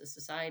 perhaps as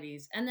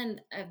societies. And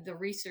then the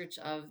research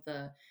of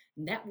the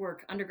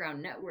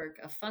underground network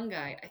of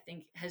fungi, I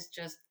think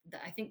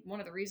one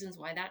of the reasons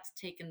why that's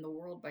taken the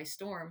world by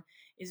storm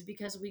is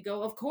because we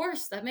go, of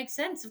course, that makes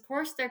sense. Of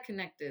course, they're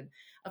connected.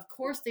 Of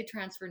course, they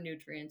transfer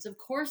nutrients. Of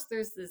course,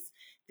 there's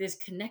this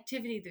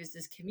connectivity, there's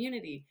this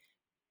community,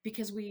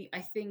 because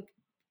I think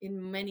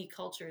in many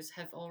cultures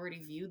have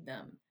already viewed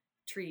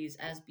trees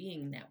as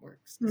being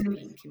networks, as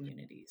being Mm.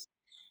 communities.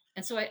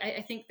 And so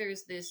I think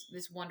there's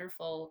this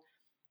wonderful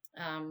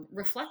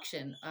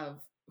reflection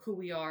of who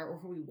we are or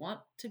who we want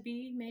to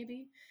be,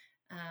 maybe.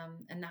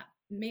 And that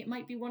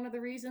might be one of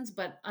the reasons,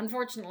 but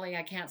unfortunately,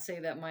 I can't say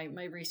that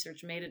my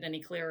research made it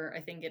any clearer.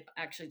 I think it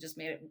actually just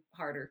made it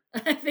harder.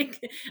 I think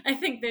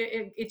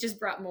that it just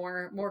brought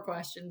more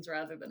questions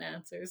rather than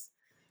answers.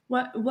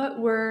 What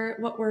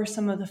were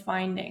some of the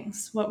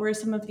findings? What were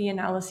some of the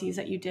analyses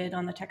that you did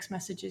on the text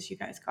messages you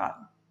guys got?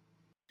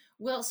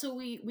 Well, so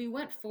we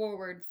went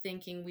forward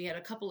thinking we had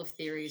a couple of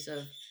theories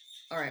of,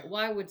 all right,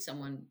 why would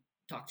someone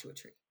talk to a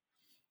tree?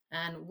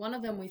 And one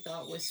of them we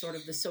thought was sort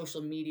of the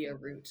social media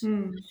route,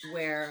 Mm.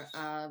 where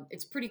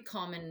it's pretty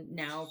common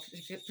now,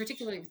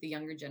 particularly with the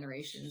younger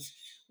generations,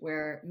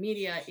 where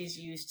media is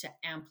used to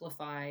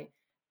amplify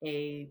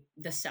the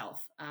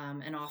self,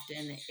 and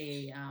often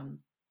a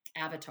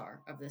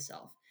avatar of the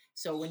self.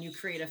 So when you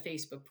create a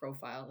Facebook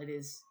profile, it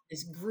is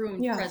this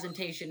groomed Yeah.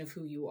 presentation of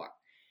who you are.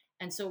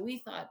 And so we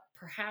thought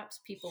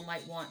perhaps people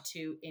might want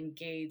to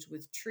engage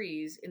with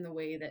trees in the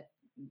way that,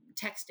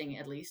 texting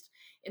at least,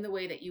 in the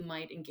way that you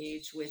might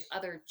engage with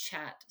other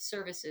chat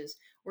services,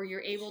 where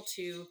you're able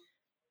to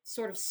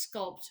sort of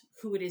sculpt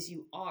who it is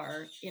you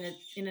are in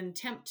an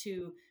attempt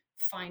to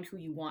find who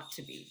you want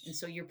to be. And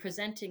so you're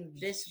presenting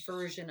this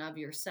version of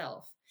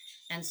yourself.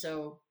 And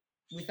so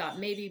we thought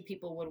maybe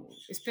people would,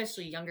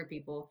 especially younger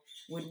people,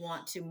 would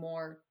want to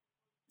more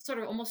sort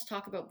of almost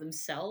talk about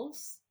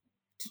themselves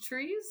to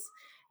trees,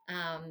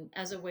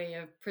 as a way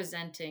of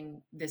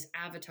presenting this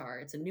avatar.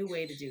 It's a new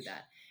way to do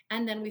that.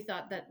 And then we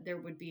thought that there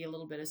would be a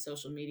little bit of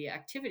social media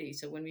activity.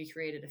 So when we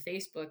created a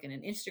Facebook and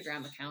an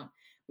Instagram account,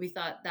 we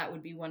thought that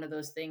would be one of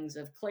those things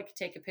of click,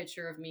 take a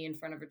picture of me in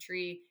front of a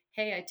tree.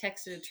 Hey, I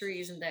texted a tree.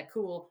 Isn't that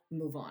cool?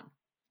 Move on.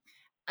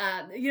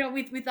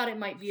 We thought it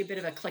might be a bit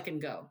of a click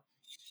and go.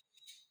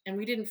 And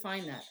we didn't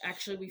find that.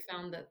 Actually, we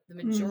found that the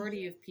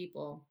majority of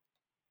people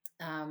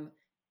um,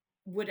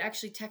 would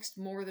actually text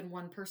more than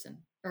one person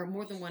or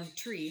more than one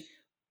tree,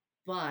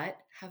 but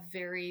have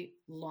very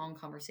long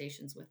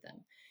conversations with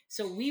them.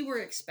 So we were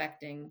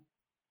expecting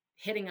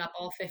hitting up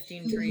all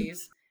 15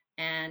 trees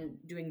and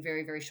doing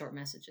very, very short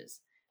messages.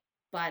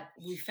 But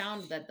we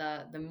found that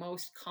the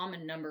most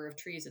common number of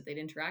trees that they'd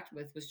interact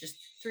with was just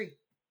 3,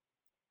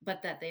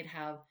 but that they'd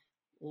have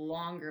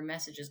longer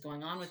messages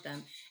going on with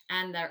them.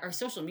 And our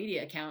social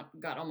media account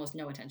got almost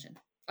no attention.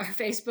 Our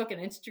Facebook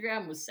and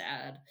Instagram was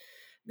sad.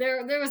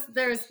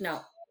 There's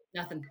no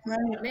nothing.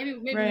 Right. Maybe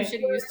we Right.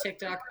 should have used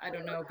TikTok. I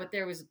don't know, but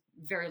there was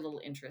very little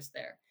interest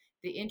there.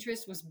 The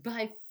interest was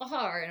by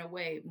far, in a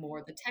way,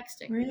 more the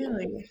texting.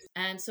 Really?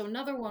 And so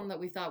another one that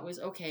we thought was,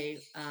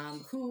 okay,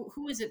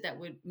 who is it that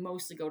would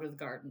mostly go to the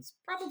gardens?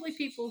 Probably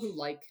people who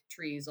like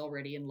trees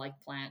already and like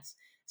plants.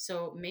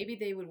 So maybe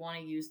they would want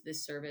to use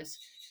this service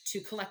to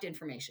collect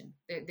information.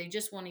 They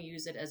just want to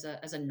use it as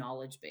a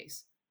knowledge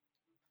base.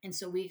 And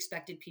so we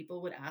expected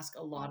people would ask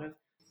a lot of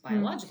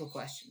biological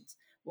questions.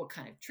 What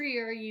kind of tree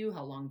are you?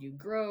 How long do you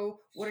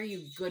grow? What are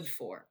you good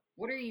for?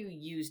 What are you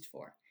used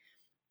for?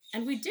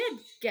 And we did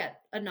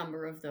get a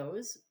number of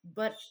those,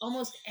 but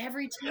almost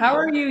every time. How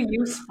are you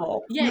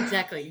useful? Yeah,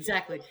 exactly.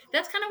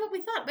 That's kind of what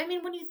we thought. I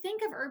mean, when you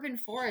think of urban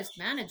forest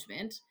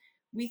management,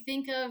 we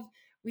think of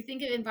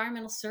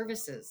environmental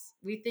services.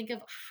 We think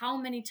of how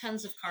many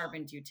tons of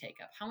carbon do you take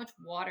up? How much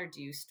water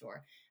do you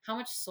store? How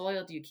much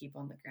soil do you keep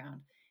on the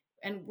ground?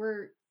 And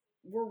we're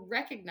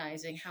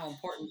recognizing how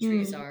important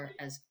trees are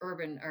as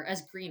urban or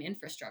as green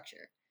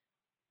infrastructure.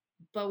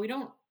 But we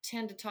don't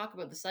tend to talk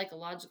about the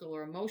psychological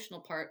or emotional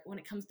part when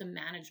it comes to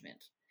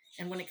management.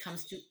 And when it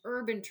comes to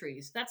urban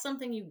trees, that's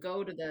something you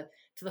go to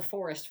the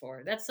forest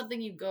for. That's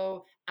something you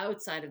go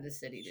outside of the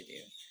city to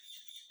do.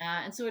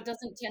 And so it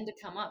doesn't tend to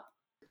come up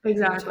when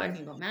we're Exactly.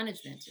 talking about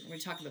management and we're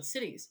talking about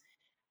cities.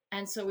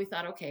 And so we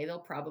thought, okay, they'll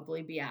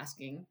probably be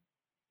asking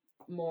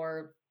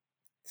more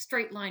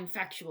straight line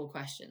factual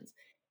questions.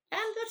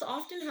 And that's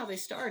often how they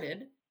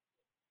started.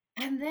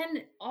 And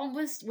then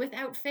almost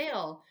without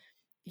fail,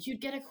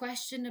 you'd get a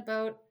question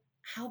about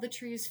how the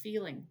tree is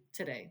feeling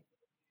today.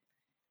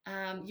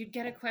 You'd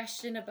get a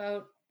question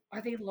about,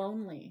 are they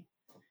lonely?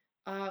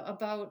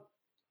 About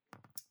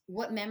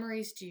what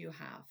memories do you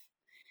have?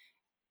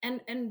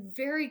 And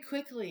very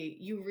quickly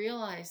you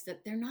realize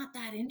that they're not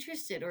that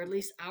interested, or at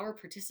least our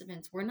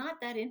participants were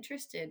not that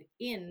interested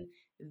in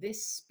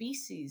this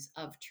species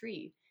of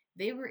tree.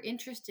 They were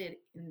interested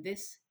in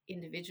this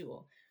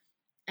individual.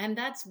 And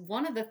that's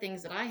one of the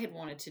things that I had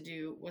wanted to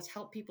do, was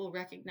help people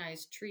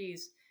recognize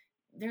trees.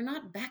 They're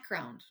not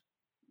background.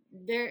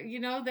 They're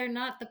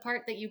not the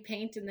part that you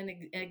paint and then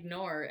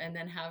ignore and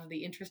then have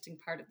the interesting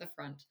part at the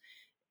front.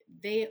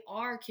 They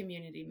are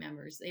community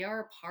members. They are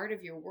a part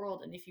of your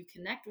world. And if you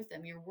connect with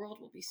them, your world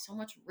will be so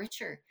much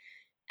richer.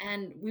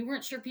 And we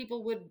weren't sure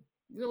people would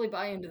really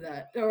buy into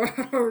that,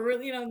 or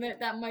really,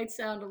 that might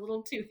sound a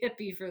little too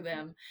hippie for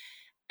them.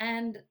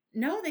 And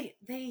no,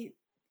 we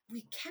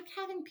kept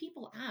having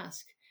people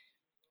ask,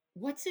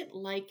 what's it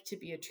like to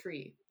be a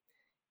tree?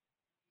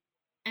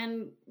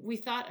 And we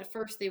thought at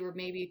first they were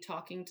maybe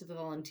talking to the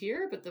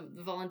volunteer, but the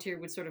volunteer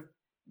would sort of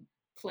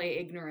play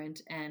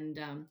ignorant and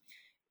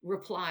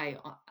reply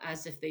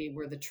as if they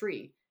were the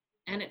tree.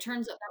 And it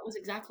turns out that was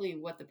exactly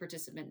what the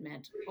participant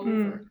meant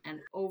over and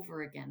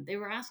over again. They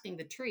were asking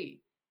the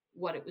tree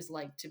what it was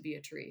like to be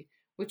a tree,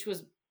 which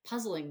was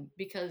puzzling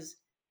because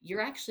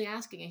you're actually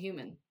asking a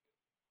human.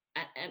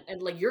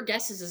 And like, your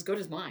guess is as good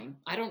as mine.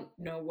 I don't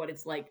know what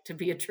it's like to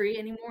be a tree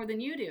any more than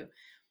you do.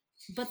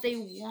 But they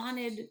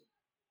wanted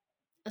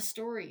a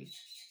story.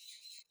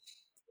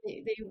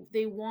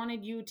 They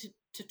wanted you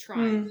to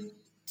try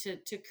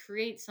to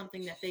create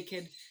something that they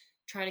could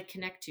try to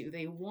connect to.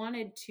 They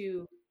wanted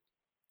to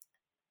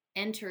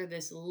enter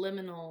this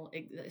liminal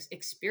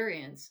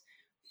experience,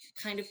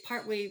 kind of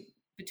partway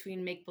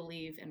between make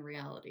believe and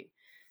reality.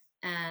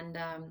 And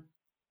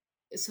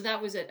so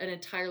that was an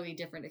entirely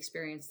different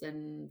experience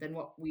than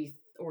what we,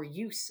 or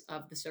use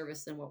of the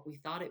service, than what we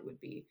thought it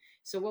would be.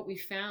 So what we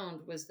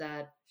found was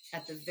that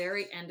at the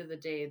very end of the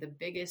day, the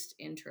biggest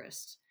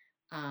interest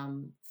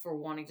for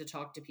wanting to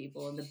talk to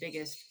people. And the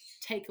biggest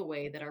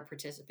takeaway that our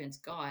participants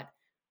got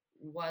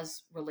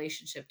was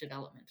relationship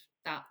development.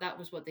 That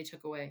was what they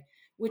took away,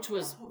 which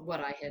was what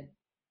I had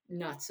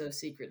not so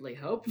secretly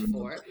hoped Mhm.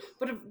 for.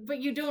 But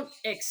you don't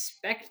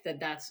expect that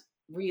that's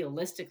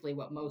realistically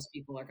what most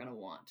people are going to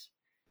want.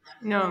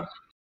 No.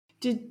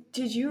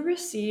 Did you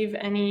receive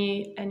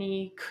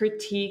any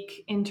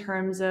critique in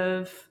terms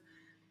of,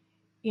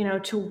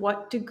 to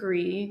what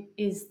degree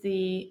is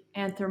the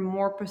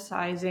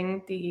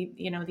anthropomorphizing,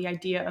 the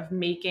idea of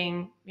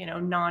making,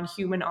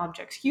 non-human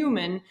objects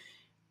human,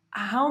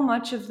 how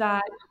much of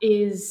that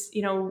is,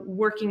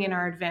 working in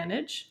our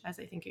advantage, as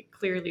I think it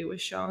clearly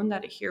was shown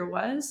that it here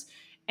was,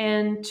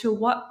 and to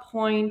what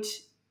point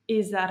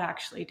is that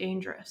actually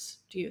dangerous,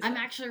 do you I'm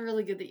think? actually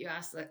really good that you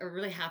asked that, or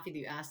really happy that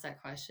you asked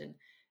that question.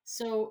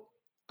 So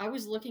I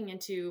was looking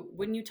into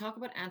when you talk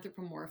about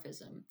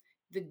anthropomorphism,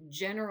 the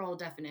general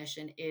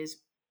definition is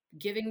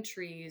giving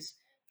trees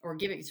or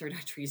giving, sorry,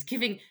 not trees,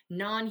 giving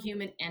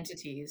non-human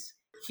entities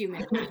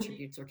human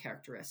attributes or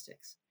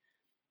characteristics.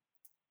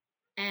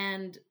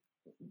 And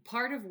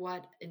part of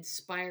what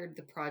inspired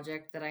the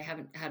project that I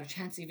haven't had a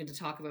chance even to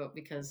talk about,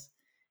 because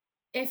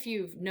if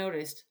you've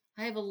noticed,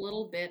 I have a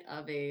little bit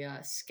of a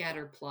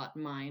scatter plot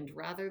mind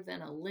rather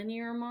than a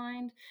linear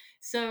mind.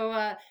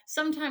 So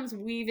sometimes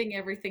weaving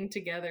everything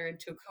together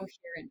into a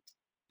coherent,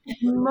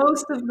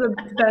 Most of the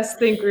best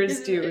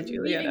thinkers do, weaving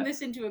Julieta.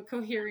 this into a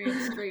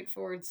coherent,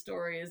 straightforward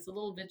story is a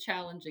little bit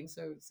challenging.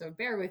 So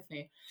bear with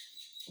me.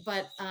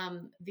 But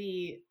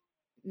the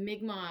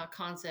Mi'kmaq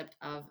concept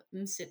of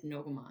Msit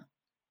Nogma,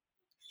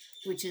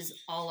 which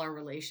is all our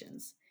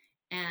relations.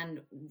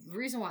 And the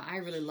reason why I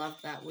really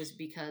loved that was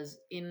because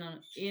in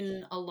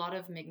a lot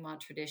of Mi'kmaq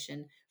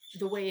tradition,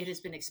 the way it has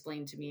been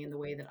explained to me and the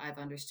way that I've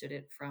understood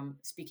it from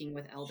speaking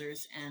with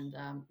elders and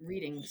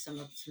reading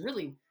some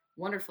really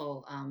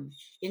wonderful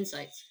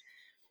insights,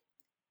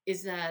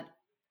 is that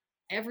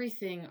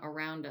everything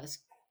around us,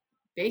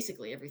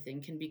 basically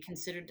everything, can be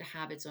considered to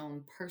have its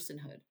own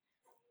personhood.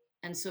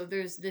 And so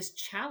there's this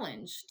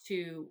challenge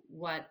to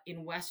what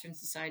in Western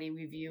society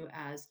we view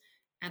as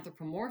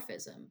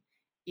anthropomorphism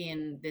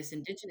in this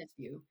indigenous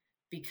view,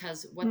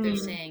 because what they're Hmm.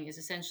 saying is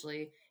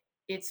essentially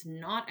it's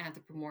not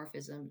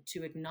anthropomorphism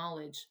to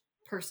acknowledge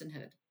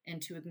personhood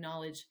and to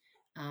acknowledge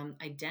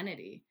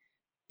identity,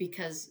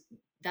 because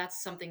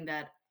that's something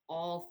that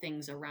all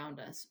things around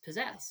us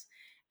possess.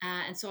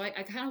 And so I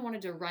kind of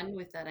wanted to run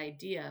with that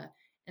idea.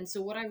 And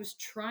so, what I was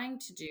trying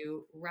to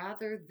do,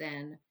 rather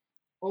than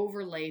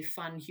overlay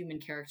fun human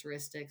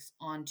characteristics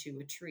onto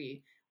a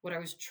tree, what I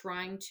was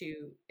trying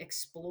to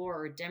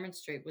explore or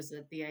demonstrate was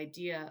that the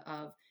idea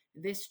of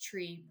this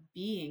tree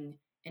being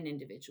an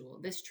individual,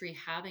 this tree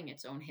having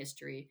its own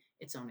history,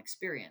 its own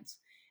experience.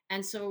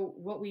 And so,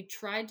 what we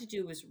tried to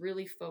do was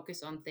really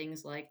focus on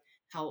things like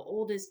how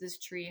old is this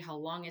tree? How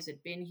long has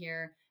it been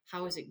here?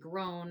 How has it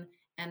grown?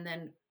 And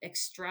then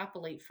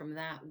extrapolate from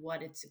that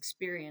what its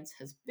experience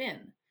has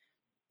been.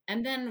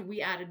 And then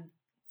we added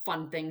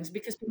fun things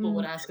because people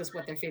would Mm. ask us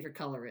what their favorite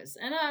color is.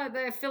 And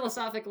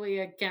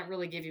philosophically, I can't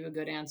really give you a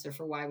good answer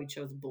for why we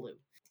chose blue.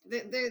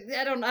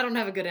 I don't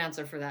have a good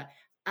answer for that.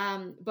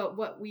 But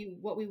what we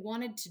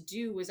wanted to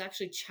do was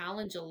actually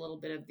challenge a little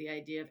bit of the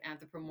idea of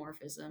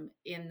anthropomorphism,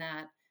 in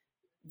that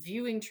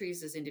viewing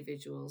trees as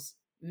individuals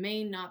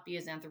may not be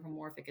as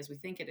anthropomorphic as we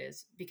think it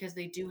is, because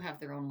they do have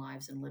their own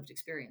lives and lived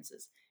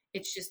experiences.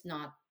 It's just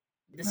not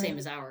the same Right,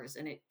 as ours,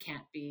 and it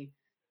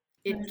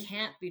right.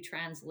 can't be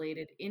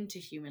translated into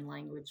human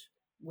language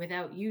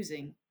without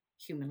using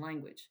human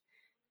language.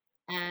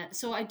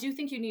 So I do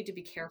think you need to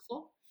be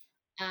careful.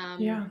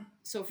 Yeah.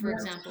 So, for Yeah.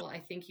 example, I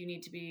think you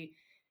need to be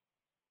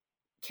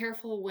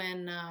careful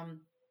when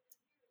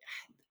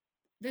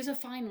there's a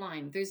fine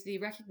line. There's the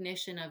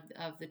recognition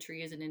of the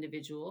tree as an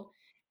individual,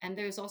 and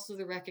there's also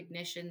the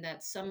recognition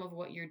that some of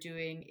what you're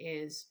doing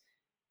is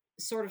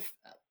sort of,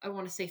 I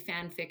want to say,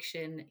 fan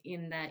fiction,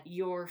 in that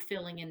you're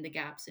filling in the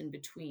gaps in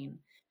between.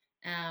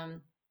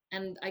 Um,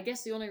 and I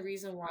guess the only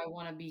reason why I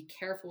want to be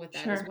careful with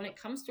that is Sure. when it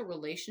comes to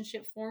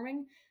relationship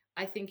forming,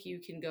 I think you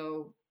can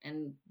go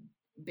and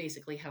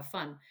basically have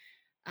fun,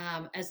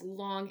 as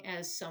long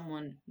as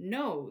someone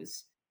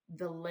knows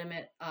the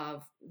limit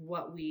of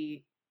what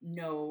we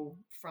know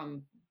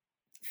from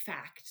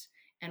fact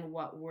and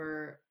what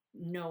we're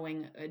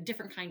knowing, a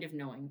different kind of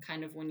knowing,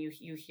 kind of when you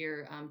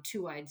hear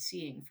two-eyed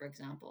seeing, for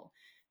example.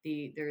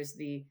 There's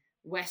the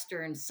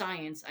Western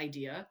science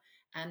idea,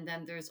 and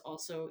then there's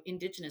also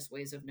indigenous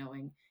ways of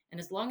knowing. And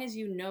as long as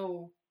you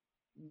know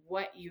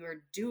what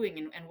you're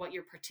doing and what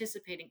you're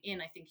participating in,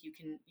 I think you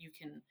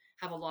can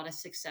have a lot of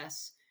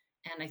success,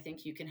 and I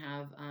think you can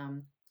have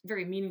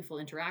very meaningful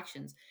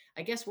interactions.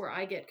 I guess where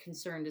I get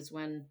concerned is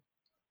when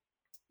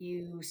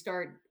you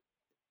start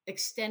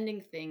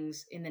extending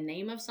things in the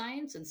name of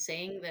science and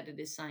saying that it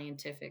is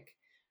scientific,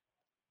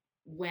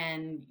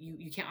 when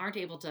you can't aren't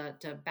able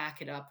to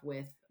back it up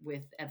with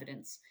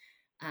evidence.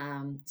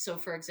 So,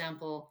 for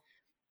example,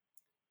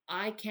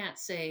 I can't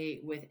say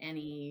with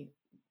any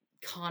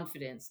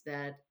confidence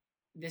that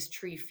this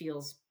tree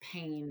feels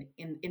pain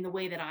in the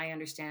way that I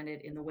understand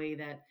it, in the way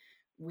that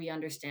we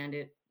understand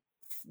it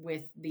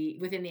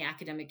within the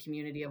academic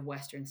community of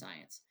Western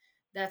science.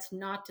 That's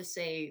not to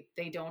say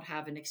they don't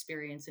have an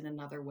experience in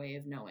another way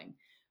of knowing,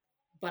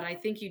 but I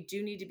think you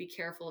do need to be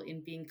careful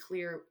in being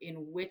clear in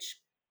which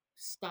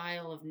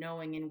style of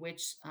knowing, in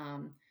which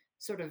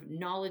sort of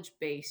knowledge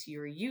base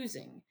you're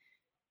using,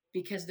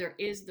 because there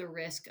is the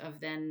risk of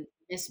then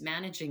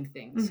mismanaging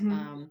things,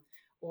 Mm-hmm.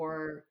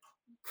 or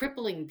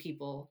crippling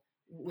people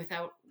with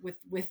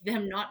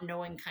them not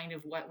knowing kind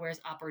of where's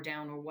up or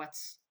down or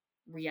what's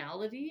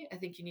reality. I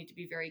think you need to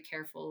be very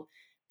careful,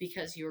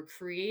 because you're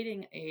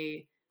creating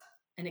a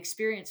an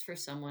experience for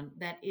someone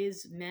that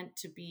is meant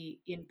to be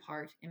in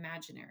part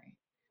imaginary.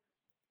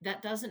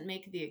 That doesn't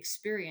make the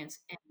experience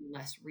any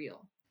less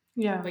real,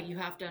 Yeah. but you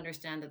have to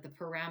understand that the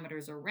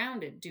parameters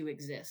around it do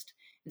exist.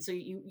 And so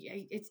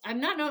it's, I'm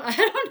not, no, I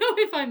don't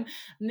know if I'm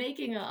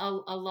making a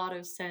lot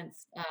of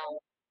sense.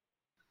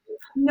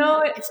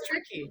 No, It's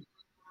tricky.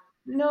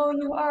 no,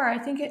 you are. I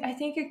think it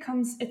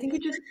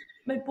just,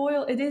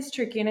 it is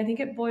tricky. And I think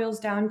it boils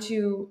down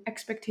to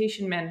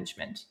expectation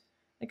management.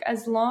 Like,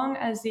 as long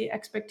as the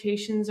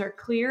expectations are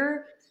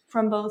clear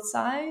from both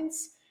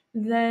sides,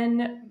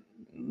 then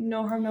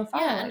no harm, no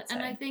foul, Yeah. I'd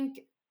And I say.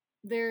 think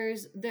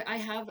I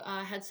have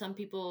had some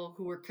people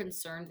who were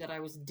concerned that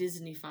I was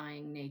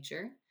Disneyfying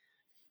nature,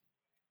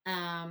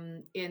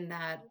 in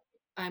that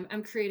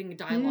I'm creating a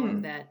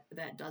dialogue Hmm.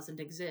 that doesn't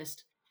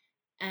exist.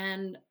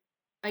 And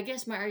I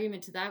guess my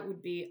argument to that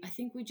would be, I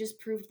think we just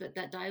proved that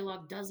that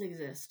dialogue does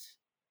exist.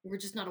 We're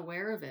just not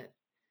aware of it.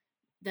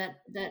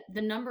 That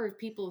the number of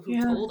people who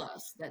Yeah. told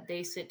us that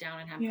they sit down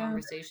and have Yeah.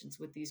 conversations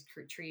with these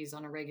trees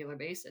on a regular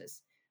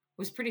basis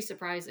was pretty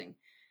surprising.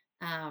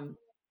 Um,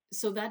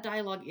 so that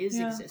dialogue is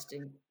Yeah.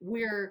 existing.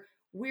 We're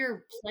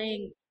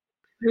playing.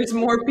 There's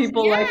more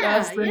people like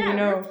us Yeah, than you yeah,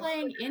 we're know.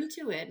 playing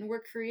into it and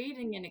we're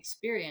creating an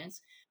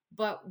experience,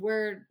 but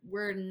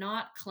we're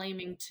not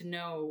claiming to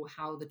know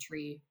how the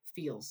tree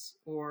feels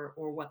or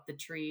what the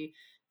tree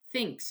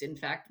thinks. In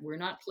fact, we're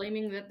not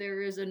claiming that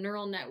there is a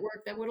neural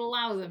network that would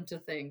allow them to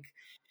think.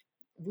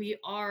 We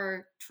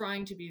are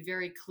trying to be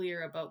very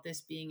clear about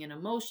this being an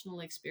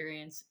emotional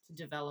experience to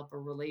develop a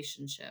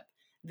relationship.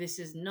 This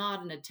is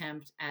not an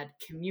attempt at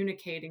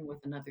communicating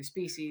with another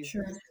species.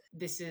 Sure.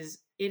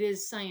 It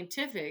is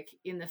scientific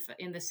in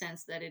the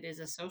sense that it is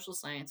a social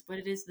science, but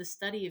it is the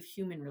study of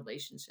human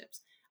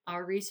relationships.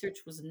 Our research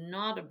was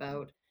not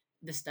about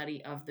the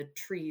study of the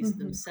trees Hmm.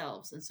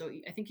 themselves. And so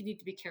I think you need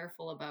to be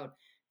careful about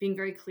being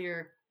very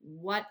clear,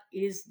 what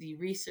is the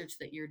research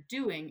that you're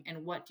doing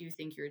and what do you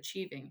think you're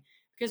achieving,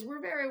 because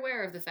we're very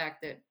aware of the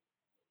fact that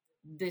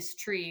this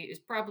tree is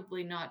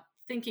probably not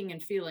thinking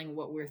and feeling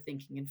what we're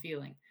thinking and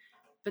feeling,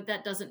 but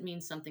that doesn't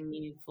mean something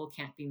meaningful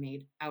can't be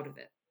made out of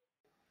it.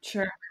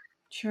 Sure.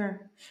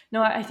 Sure.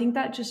 No, I think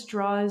that just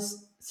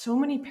draws so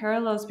many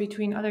parallels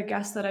between other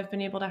guests that I've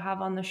been able to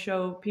have on the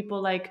show.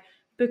 People like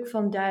Buck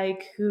van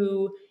Dijk,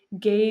 who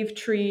gave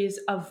trees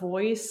a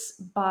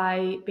voice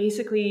by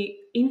basically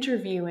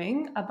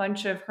interviewing a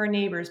bunch of her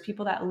neighbors,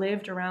 people that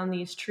lived around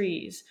these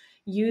trees,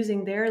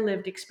 using their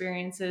lived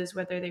experiences,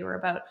 whether they were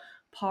about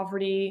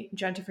poverty,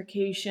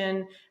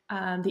 gentrification,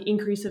 the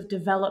increase of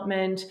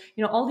development,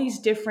 all these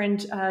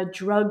different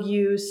drug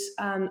use,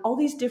 all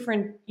these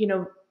different,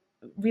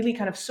 really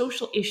kind of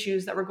social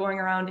issues that were going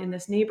around in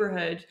this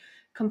neighborhood,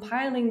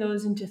 compiling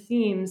those into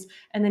themes,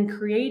 and then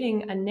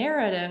creating a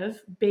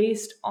narrative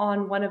based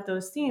on one of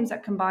those themes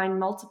that combine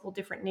multiple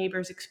different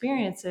neighbors'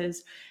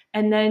 experiences,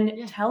 and then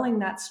Yeah. telling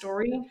that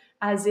story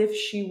as if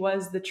she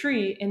was the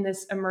tree in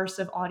this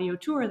immersive audio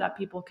tour that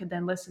people could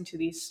then listen to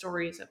these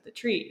stories of the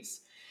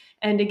trees.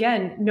 And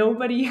again,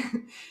 nobody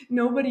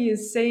nobody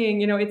is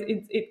saying,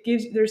 it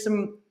gives, there's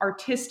some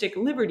artistic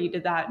liberty to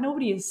that.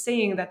 Nobody is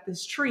saying that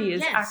this tree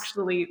is Yes.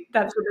 actually,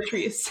 that's what the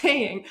tree is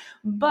saying.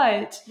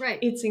 But Right.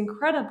 it's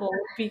incredible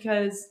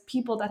because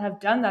people that have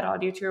done that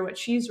audio tour, what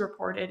she's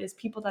reported is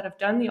people that have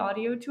done the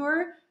audio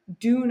tour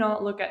do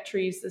not look at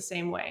trees the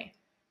same way.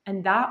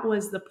 And that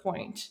was the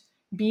point,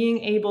 being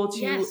able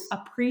to Yes.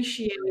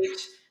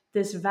 appreciate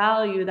this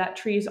value that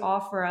trees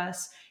offer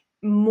us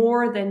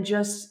more than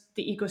just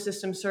the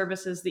ecosystem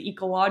services, the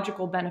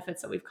ecological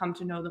benefits that we've come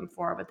to know them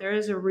for. But there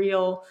is a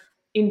real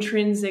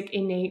intrinsic,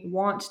 innate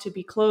want to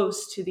be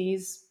close to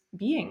these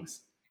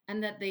beings.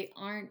 And that they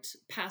aren't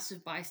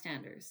passive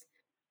bystanders.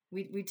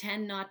 We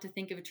tend not to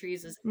think of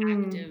trees as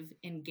Mm. active,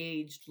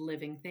 engaged,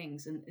 living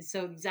things. And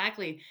so,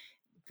 exactly,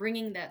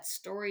 bringing that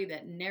story,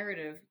 that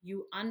narrative,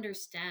 you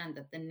understand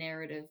that the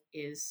narrative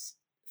is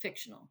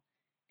fictional,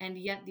 and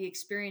yet the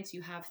experience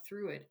you have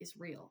through it is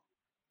real.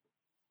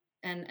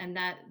 And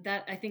that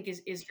I think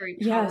is very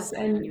Yes,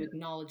 powerful when and you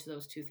acknowledge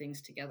those two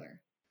things together.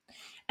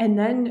 And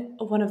then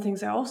one of the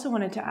things I also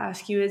wanted to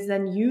ask you is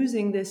then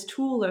using this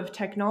tool of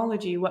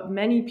technology, what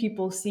many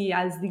people see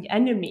as the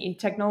enemy.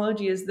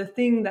 Technology is the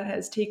thing that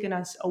has taken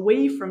us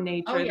away from Oh,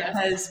 nature, that yes.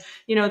 has,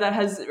 that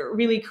has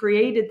really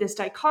created this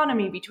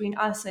dichotomy between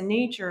us and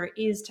nature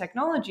is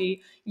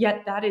technology.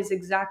 Yet that is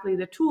exactly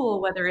the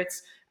tool, whether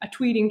it's a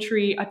tweeting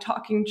tree, a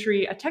talking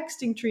tree, a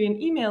texting tree,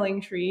 an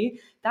emailing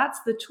tree. That's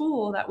the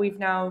tool that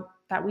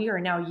we are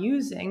now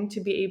using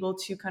to be able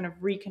to kind of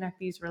reconnect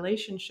these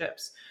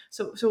relationships.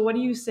 So what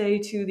do you say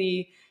to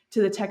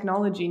the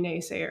technology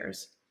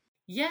naysayers?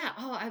 Yeah.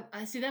 Oh,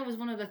 I see. That was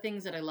one of the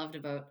things that I loved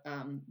about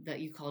that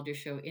you called your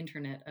show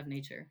Internet of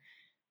Nature.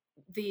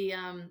 The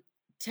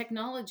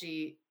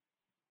technology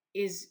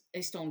is a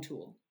stone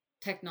tool.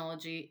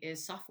 Technology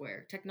is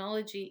software.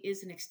 Technology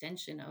is an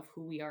extension of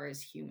who we are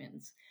as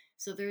humans.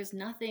 So there's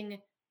nothing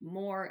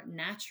more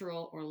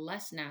natural or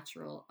less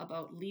natural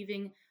about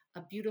leaving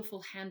a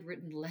beautiful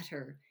handwritten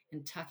letter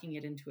and tucking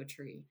it into a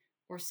tree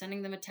or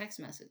sending them a text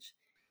message.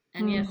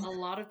 And yet, Mm, a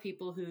lot of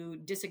people who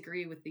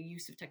disagree with the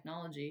use of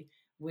technology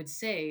would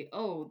say,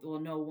 oh,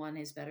 well, no, one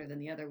is better than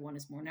the other, one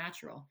is more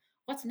natural.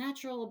 What's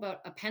natural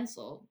about a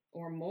pencil,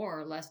 or more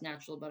or less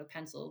natural about a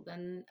pencil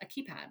than a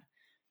keypad?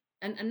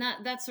 And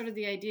that's sort of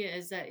the idea,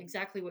 is that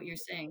exactly what you're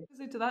saying.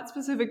 to that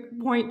specific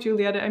point,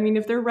 Julietta, I mean,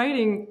 if they're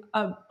writing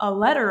a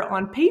letter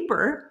on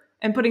paper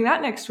and putting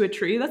that next to a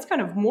tree, that's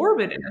kind of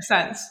morbid in a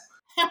sense.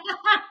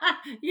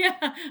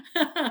 Yeah.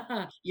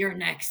 You're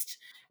next.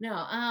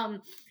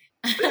 No,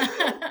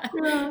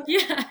 Yeah.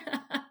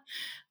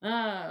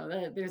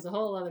 yeah. There's a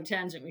whole other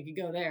tangent we could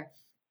go there.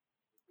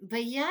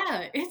 But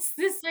yeah, it's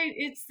this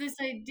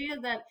idea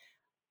that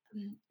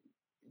mm,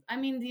 I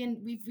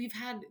mean, we've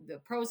had the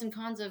pros and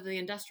cons of the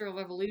industrial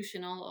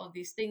revolution, all of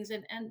these things,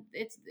 and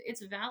it's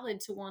valid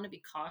to want to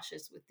be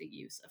cautious with the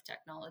use of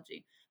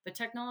technology. But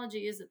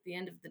technology is, at the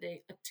end of the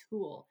day, a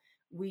tool.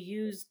 We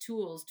use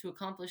tools to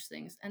accomplish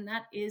things, and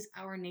that is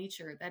our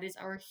nature. That is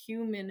our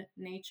human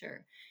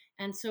nature.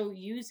 And so,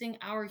 using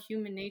our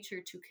human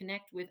nature to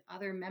connect with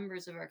other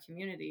members of our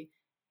community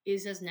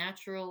is as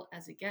natural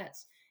as it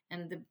gets.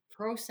 And the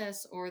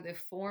process or the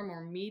form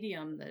or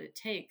medium that it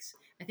takes,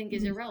 I think,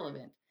 is Mm,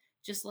 irrelevant.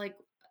 Just like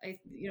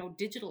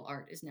digital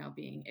art is now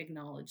being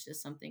acknowledged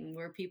as something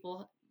where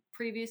people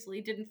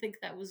previously didn't think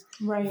that was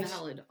right.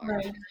 valid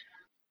art. Right.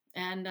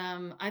 And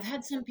I've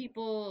had some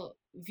people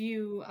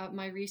view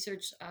my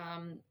research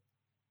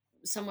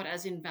somewhat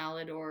as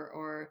invalid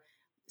or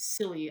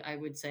silly, I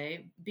would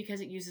say,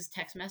 because it uses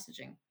text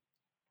messaging,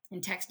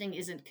 and texting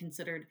isn't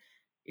considered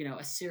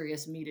a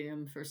serious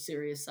medium for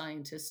serious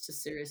scientists to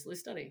seriously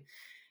study,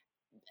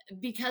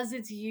 because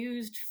it's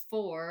used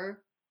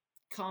for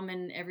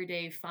common,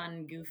 everyday,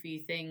 fun, goofy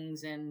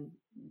things and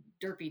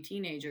derpy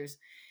teenagers,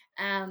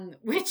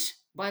 which,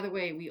 by the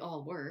way, we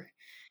all were.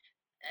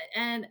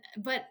 And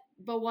but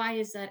why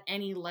is that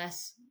any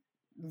less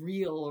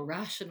real or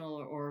rational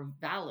or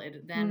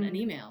valid than an Mm,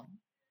 email?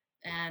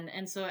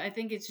 And so I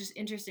think it's just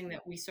interesting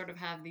that we sort of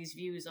have these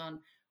views on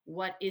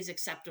what is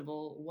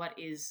acceptable, what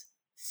is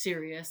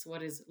serious,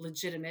 what is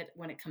legitimate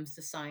when it comes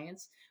to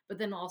science, but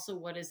then also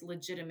what is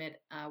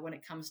legitimate when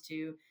it comes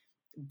to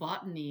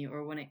botany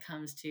or when it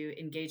comes to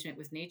engagement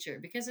with nature.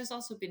 Because there's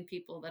also been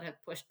people that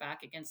have pushed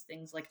back against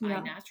things like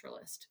yeah.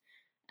 iNaturalist.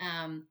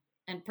 Um,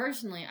 and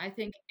personally, I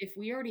think if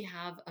we already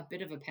have a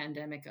bit of a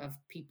pandemic of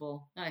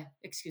people,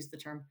 excuse the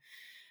term,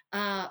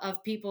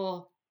 of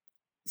people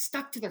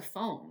stuck to their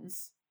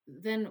phones,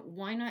 then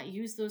why not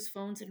use those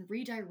phones and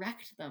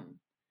redirect them?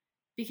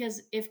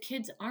 Because if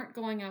kids aren't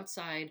going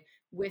outside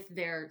with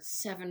their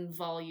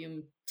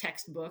 7-volume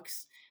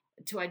textbooks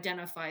to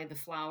identify the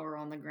flower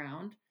on the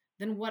ground,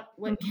 then what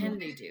Mhm. can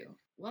they do?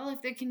 Well,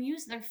 if they can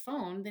use their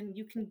phone, then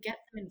you can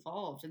get them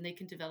involved and they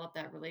can develop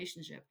that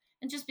relationship.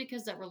 And just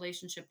because that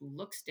relationship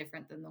looks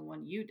different than the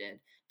one you did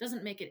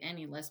doesn't make it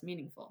any less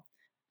meaningful.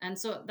 And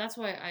so that's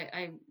why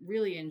I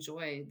really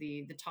enjoy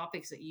the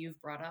topics that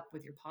you've brought up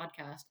with your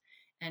podcast,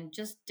 and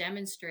just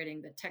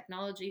demonstrating that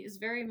technology is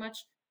very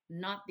much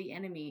not the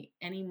enemy,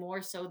 any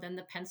more so than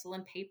the pencil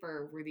and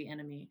paper were the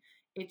enemy.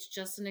 It's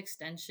just an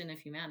extension of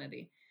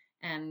humanity.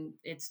 And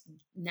it's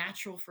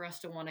natural for us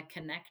to want to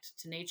connect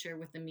to nature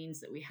with the means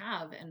that we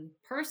have. And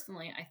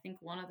personally, I think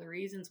one of the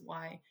reasons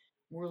why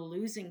we're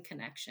losing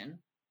connection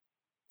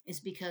is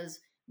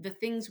because the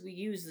things we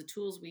use, the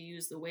tools we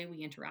use, the way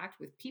we interact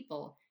with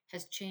people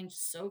has changed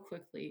so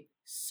quickly,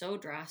 so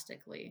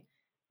drastically,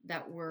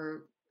 that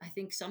I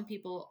think some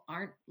people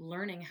aren't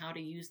learning how to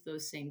use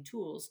those same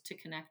tools to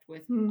connect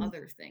with Mm.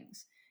 other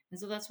things. And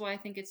so that's why I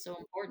think it's so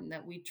important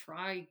that we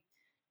try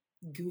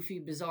goofy,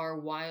 bizarre,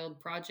 wild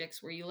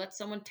projects where you let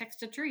someone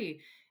text a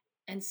tree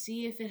and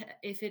see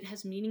if it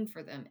has meaning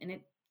for them. And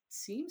it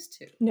seems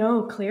to.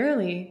 No,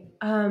 clearly.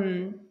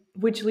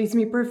 Which leads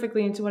me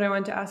perfectly into what I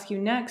want to ask you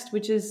next,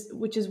 which is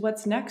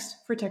what's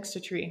next for Text a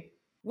Tree.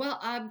 Well,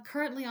 I'm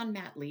currently on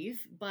mat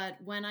leave, but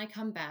when I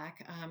come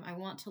back, I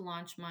want to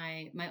launch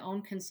my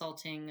own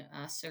consulting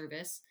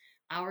service,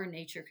 Our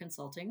Nature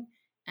Consulting,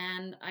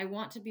 and I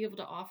want to be able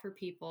to offer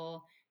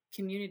people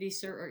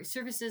or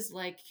services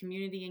like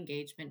community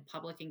engagement,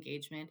 public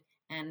engagement,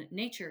 and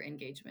nature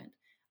engagement.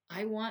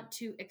 I want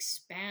to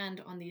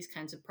expand on these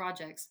kinds of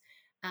projects.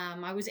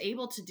 I was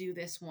able to do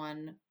this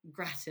one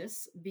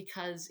gratis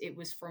because it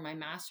was for my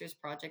master's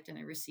project and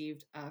I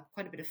received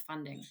quite a bit of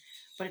funding,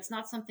 but it's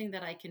not something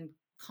that I can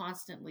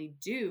constantly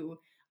do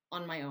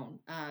on my own.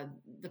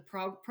 The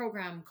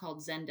program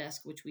called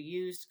Zendesk, which we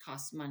used,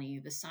 costs money.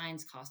 The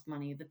signs cost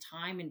money. The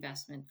time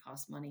investment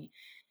costs money.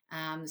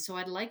 So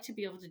I'd like to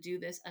be able to do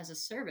this as a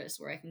service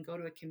where I can go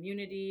to a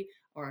community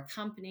or a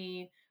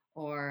company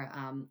or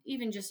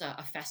even just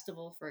a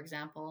festival, for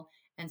example,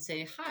 and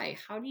say, hi,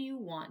 how do you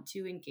want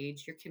to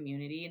engage your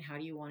community and how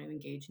do you want to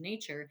engage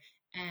nature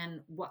and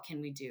what can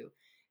we do?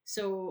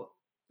 So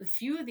a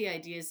few of the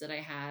ideas that I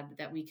had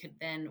that we could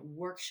then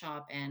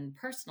workshop and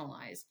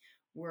personalize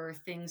were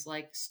things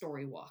like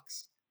story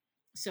walks.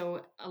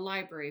 So, a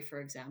library,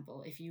 for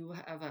example, if you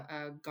have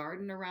a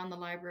garden around the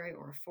library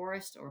or a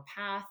forest or a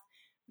path,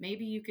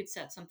 maybe you could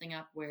set something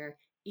up where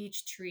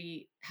each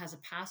tree has a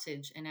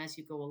passage, and as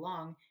you go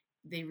along,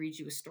 they read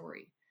you a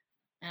story.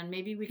 And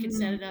maybe we could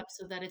set Mm. it up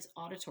so that it's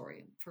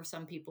auditory for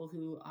some people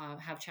who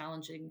have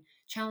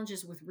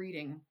challenges with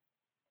reading,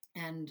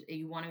 and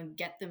you want to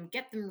get them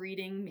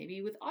reading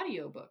maybe with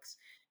audiobooks.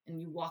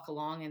 And you walk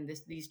along, and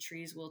these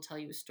trees will tell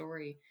you a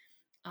story.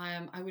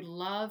 I would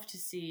love to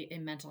see a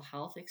mental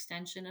health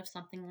extension of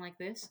something like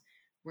this,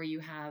 where you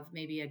have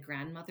maybe a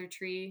grandmother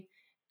tree,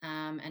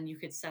 and you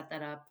could set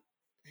that up.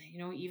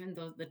 Even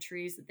the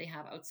trees that they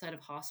have outside of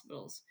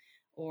hospitals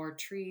or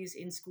trees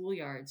in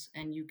schoolyards,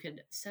 and you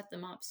could set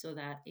them up so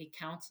that a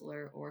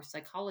counselor or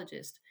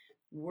psychologist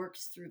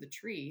works through the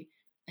tree,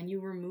 and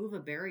you remove a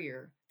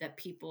barrier that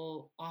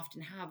people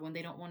often have when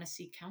they don't want to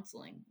seek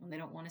counseling, when they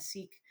don't want to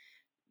seek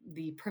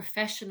the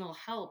professional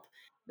help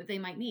that they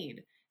might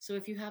need. So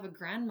if you have a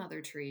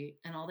grandmother tree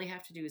and all they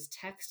have to do is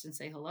text and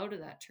say hello to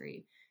that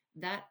tree,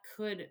 that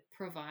could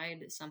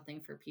provide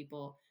something for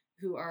people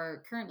who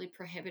are currently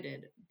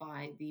prohibited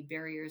by the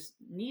barriers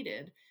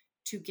needed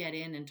to get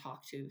in and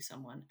talk to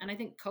someone. And I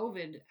think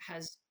COVID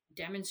has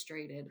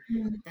demonstrated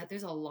Mm. that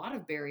there's a lot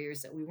of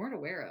barriers that we weren't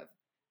aware of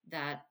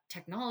that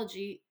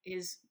technology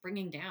is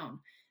bringing down.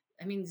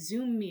 I mean,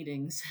 Zoom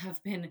meetings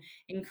have been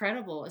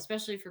incredible,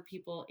 especially for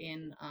people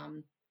in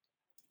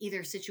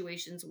either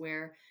situations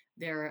where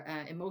their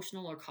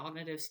emotional or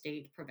cognitive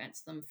state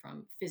prevents them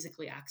from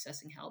physically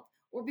accessing help,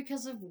 or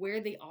because of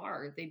where they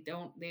are, they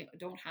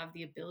don't have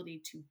the ability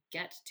to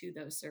get to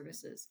those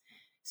services.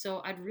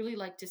 So I'd really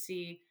like to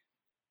see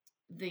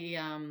the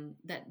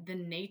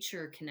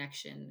nature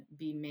connection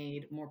be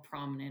made more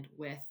prominent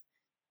with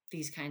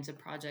these kinds of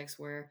projects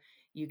where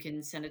you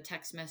can send a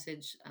text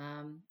message,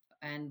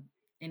 and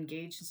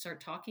engage and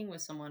start talking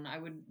with someone. I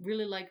would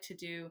really like to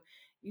do,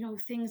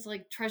 things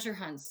like treasure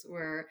hunts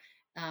where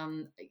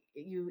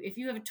if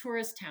you have a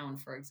tourist town,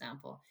 for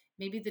example,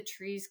 maybe the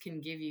trees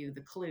can give you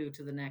the clue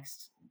to the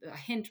next, a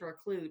hint or a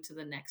clue to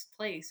the next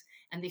place,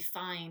 and they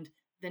find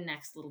the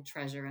next little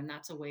treasure, and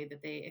that's a way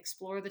that they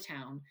explore the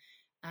town.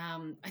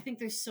 I think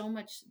there's so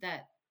much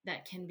that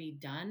can be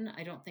done.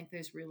 I don't think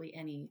there's really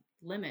any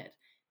limit,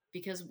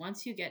 because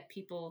once you get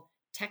people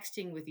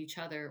texting with each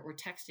other or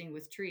texting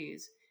with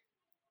trees,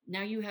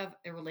 now you have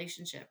a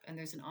relationship and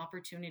there's an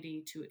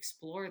opportunity to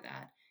explore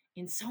that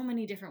in so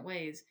many different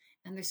ways,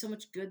 and there's so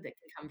much good that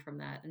can come from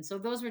that. And so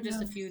those were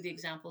just a few of Yes. the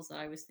examples that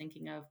I was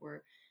thinking of,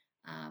 where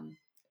um,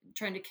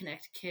 trying to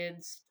connect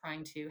kids,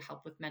 trying to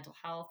help with mental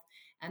health,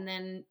 and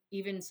then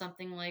even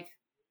something like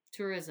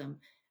tourism,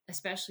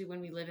 especially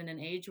when we live in an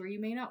age where you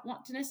may not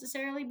want to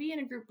necessarily be in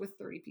a group with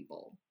 30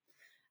 people,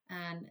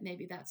 and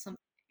maybe that's something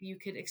you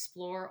could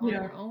explore on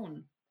Yeah. your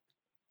own.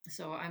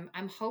 So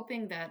I'm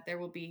hoping that there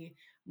will be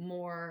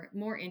more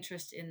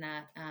interest in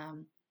that.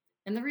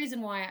 And the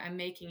reason why I'm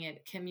making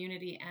it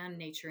community and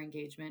nature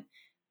engagement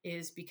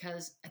is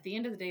because at the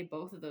end of the day,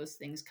 both of those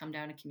things come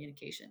down to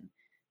communication.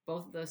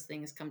 Both of those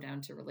things come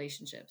down to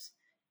relationships.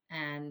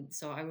 And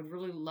so I would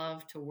really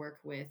love to work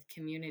with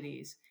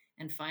communities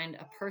and find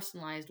a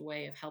personalized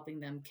way of helping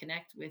them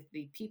connect with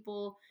the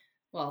people,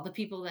 well, the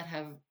people that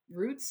have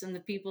roots and the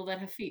people that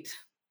have feet.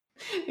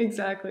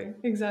 Exactly,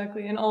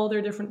 exactly, in all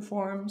their different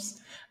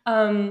forms.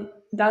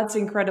 That's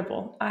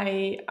incredible.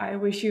 I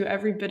wish you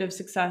every bit of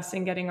success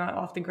in getting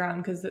off the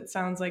ground, because it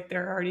sounds like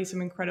there are already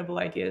some incredible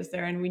ideas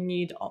there, and we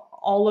need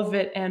all of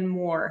it and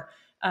more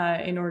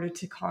in order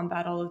to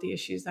combat all of the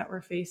issues that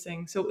we're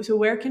facing. So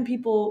where can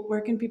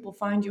people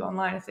find you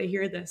online if they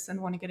hear this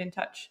and want to get in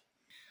touch?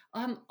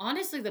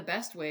 Honestly, the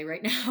best way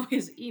right now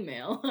is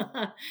email.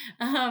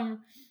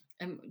 um,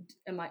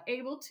 am I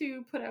able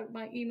to put out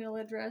my email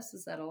address?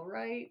 Is that all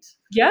right?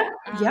 Yeah,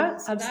 yeah,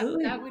 So that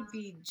absolutely. would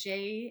be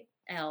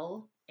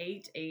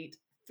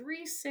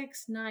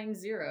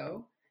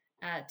JL883690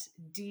 at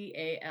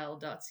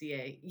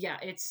dal.ca. Yeah,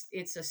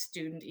 it's a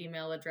student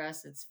email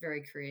address. It's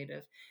very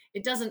creative.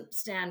 It doesn't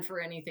stand for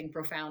anything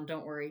profound,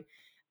 don't worry.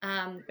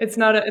 It's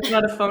not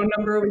a phone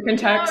number we can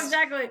No, text.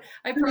 exactly.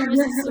 I promise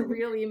this is a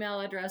real email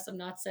address. I'm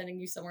not sending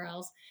you somewhere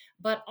else.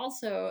 But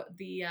also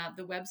the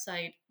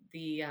website,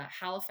 the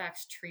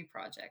Halifax Tree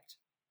Project.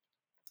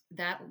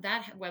 That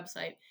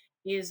website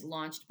is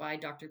launched by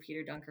Dr.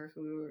 Peter Dunker,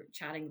 who we were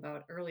chatting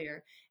about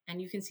earlier,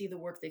 and you can see the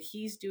work that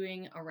he's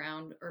doing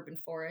around urban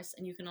forests,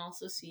 and you can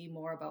also see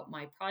more about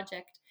my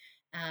project,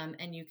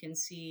 and you can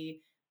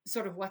see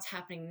sort of what's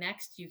happening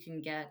next. You can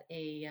get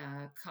a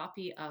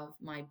copy of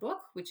my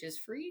book, which is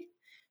free.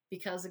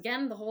 Because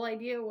again, the whole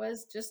idea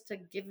was just to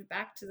give it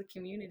back to the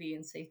community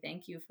and say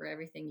thank you for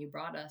everything you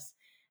brought us,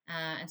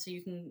 and so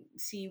you can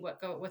see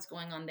what's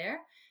going on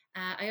there.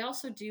 I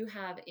also do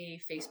have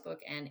a Facebook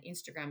and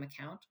Instagram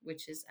account,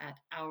 which is at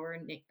Our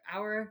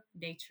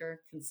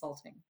Nature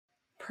Consulting.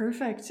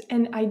 Perfect.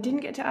 And I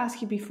didn't get to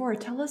ask you before.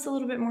 Tell us a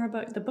little bit more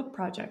about the book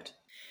project.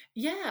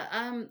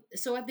 Yeah.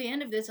 So at the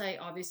end of this,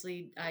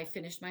 I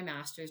finished my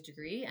master's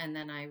degree, and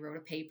then I wrote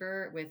a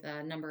paper with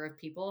a number of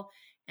people,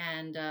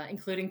 and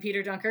including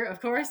Peter Dunker,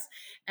 of course,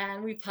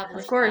 and we Of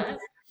published course.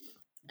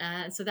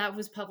 that. So that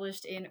was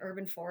published in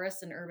Urban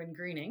Forests and Urban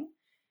Greening,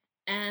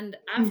 and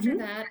after Mm-hmm.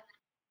 that,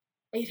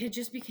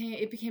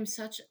 it became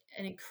such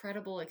an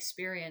incredible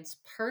experience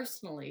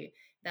personally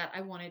that I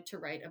wanted to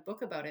write a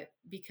book about it,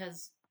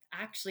 because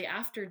actually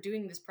after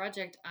doing this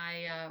project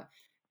I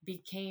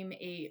became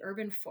a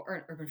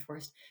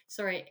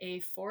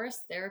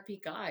forest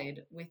therapy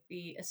guide with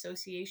the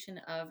Association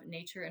of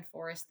Nature and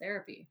Forest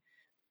Therapy.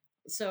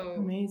 So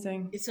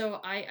Amazing.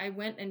 I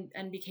went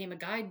and became a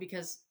guide,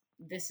 because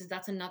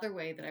that's another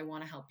way that I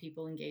want to help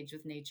people engage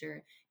with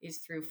nature, is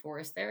through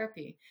forest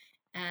therapy.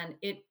 And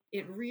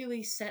it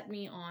really set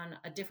me on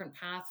a different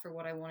path for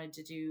what I wanted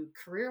to do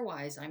career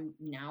wise. I'm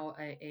now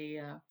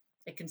a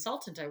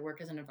consultant. I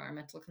work as an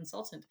environmental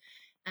consultant,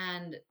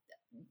 and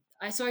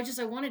I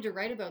wanted to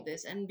write about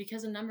this. And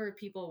because a number of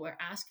people were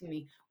asking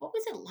me, what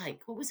was it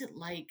like? What was it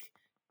like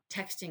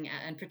texting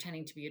and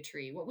pretending to be a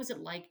tree? What was it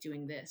like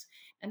doing this?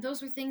 And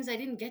those were things I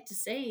didn't get to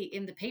say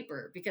in the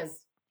paper,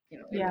 because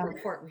in the Yeah,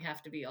 report we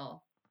have to be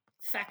all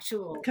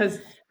factual. because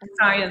Um,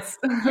 science.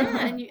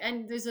 yeah,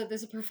 and there's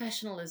a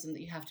professionalism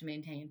that you have to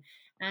maintain.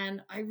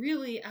 And I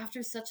really,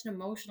 after such an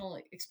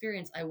emotional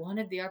experience, I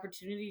wanted the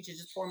opportunity to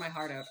just pour my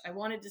heart out. I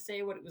wanted to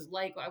say what it was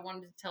like. I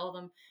wanted to tell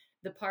them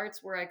the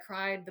parts where I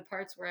cried, the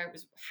parts where I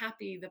was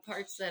happy, the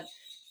parts that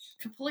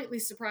completely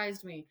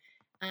surprised me.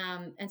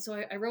 And so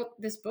I wrote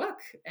this book,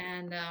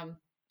 and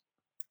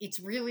it's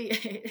really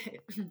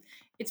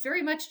it's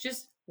very much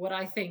just what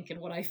I think and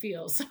what I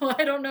feel. So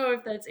I don't know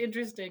if that's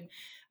interesting,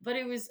 but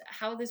it was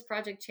how this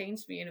project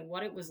changed me and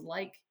what it was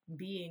like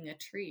being a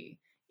tree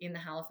in the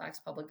Halifax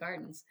Public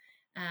Gardens.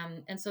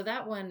 And so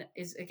that one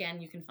is,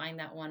 again, you can find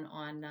that one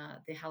on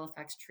the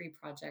Halifax Tree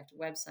Project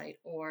website,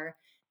 or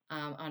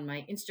on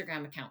my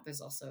Instagram account.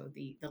 There's also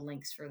the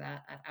links for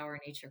that at Our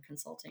Nature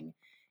Consulting.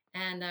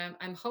 And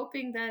I'm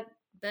hoping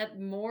that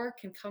more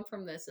can come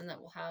from this, and that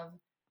we'll have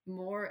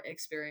more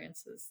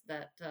experiences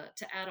that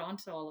to add on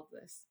to all of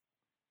this.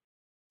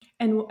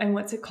 And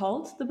what's it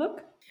called, the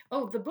book?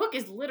 Oh, the book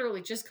is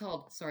literally just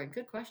called, sorry,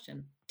 good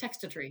question,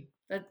 Text a Tree.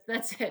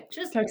 That's it.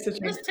 Text it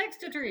to me. Just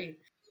Text a Tree.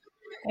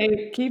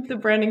 Hey, keep the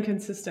branding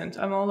consistent.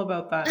 I'm all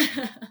about that.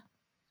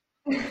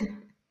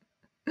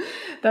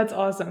 That's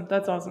awesome.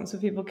 That's awesome. So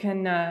people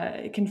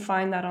can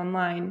find that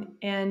online.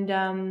 And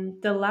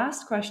the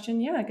last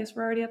question, yeah, I guess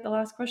we're already at the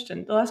last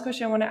question. The last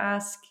question I want to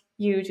ask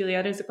you,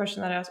 Juliet, is a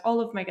question that I ask all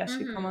of my guests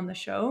who come on the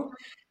show,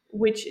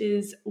 which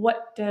is,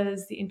 what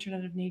does the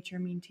Internet of Nature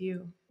mean to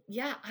you?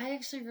 Yeah, I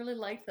actually really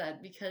like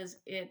that, because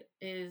it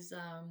is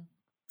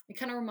it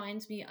kind of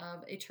reminds me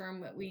of a term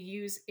that we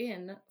use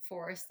in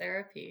forest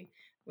therapy,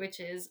 which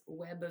is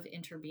web of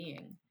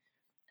interbeing.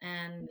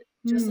 And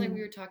just like we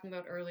Hmm. were talking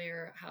about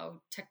earlier,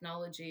 how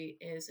technology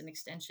is an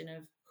extension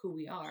of who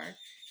we are,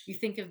 you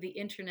think of the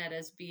internet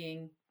as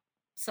being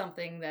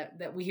something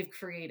that we have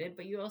created,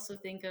 but you also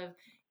think of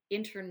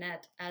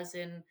internet as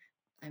in,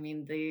 I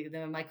mean, the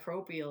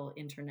microbial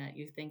internet.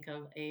 You think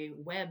of a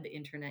web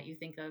internet. You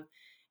think of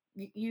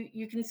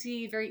you can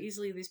see very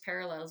easily these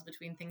parallels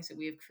between things that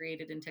we have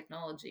created in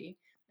technology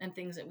and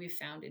things that we've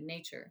found in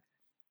nature.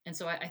 And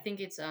so I think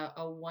it's a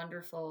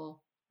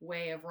wonderful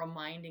way of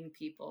reminding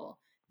people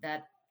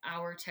that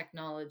our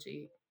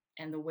technology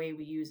and the way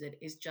we use it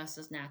is just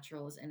as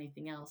natural as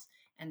anything else,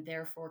 and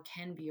therefore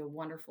can be a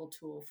wonderful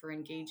tool for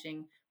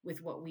engaging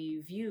with what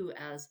we view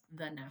as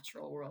the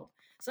natural world.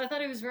 So I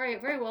thought it was very,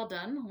 very well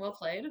done, well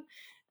played.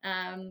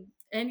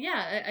 And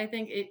yeah, I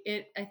think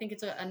I think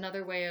it's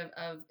another way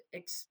of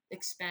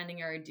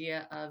expanding our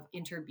idea of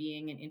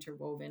interbeing and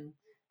interwoven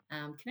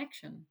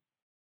connection.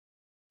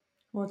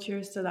 Well,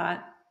 cheers to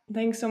that.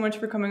 Thanks so much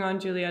for coming on,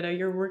 Julieta.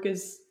 Your work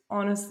is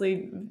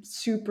honestly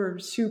super,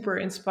 super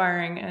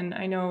inspiring, and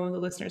I know the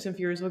listeners and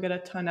viewers will get a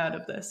ton out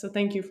of this. So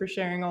thank you for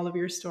sharing all of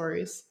your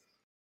stories.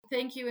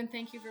 Thank you, and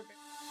thank you for.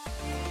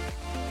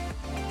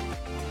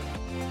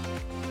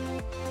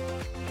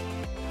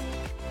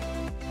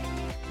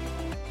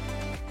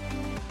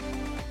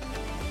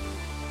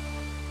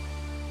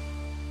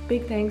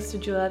 Big thanks to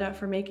Julietta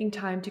for making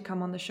time to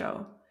come on the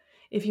show.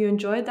 If you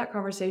enjoyed that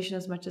conversation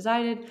as much as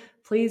I did,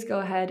 please go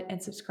ahead and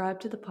subscribe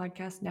to the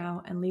podcast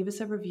now and leave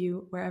us a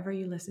review wherever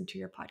you listen to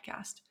your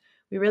podcast.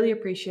 We really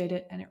appreciate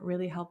it, and it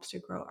really helps to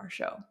grow our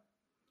show.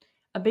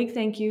 A big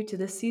thank you to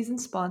this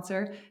season's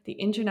sponsor, the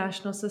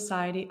International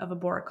Society of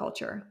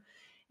Arboriculture.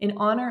 In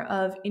honor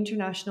of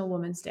International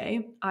Women's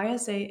Day,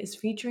 ISA is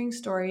featuring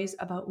stories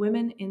about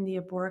women in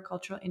the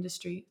arboricultural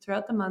industry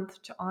throughout the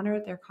month to honor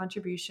their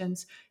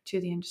contributions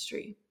to the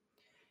industry.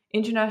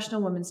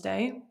 International Women's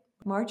Day,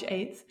 March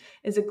 8th,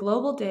 is a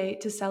global day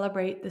to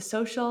celebrate the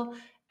social,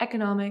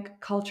 economic,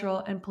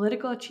 cultural, and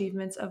political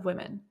achievements of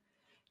women.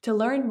 To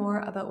learn more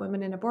about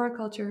women in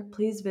arboriculture,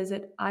 please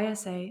visit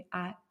ISA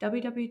at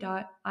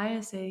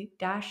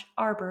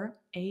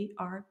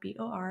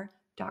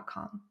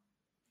www.isa-arbor.com.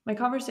 My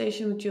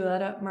conversation with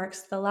Julietta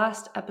marks the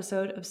last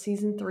episode of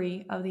Season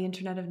 3 of the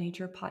Internet of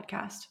Nature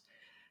podcast.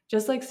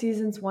 Just like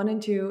Seasons 1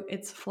 and 2,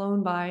 it's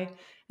flown by,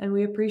 and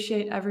we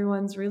appreciate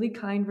everyone's really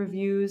kind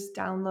reviews,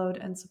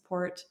 download, and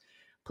support.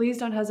 Please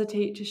don't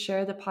hesitate to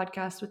share the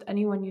podcast with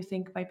anyone you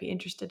think might be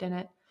interested in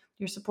it.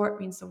 Your support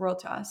means the world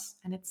to us,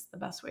 and it's the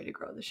best way to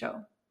grow the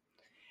show.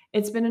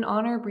 It's been an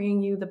honor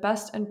bringing you the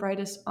best and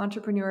brightest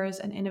entrepreneurs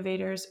and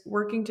innovators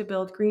working to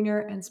build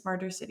greener and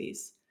smarter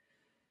cities.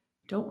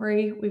 Don't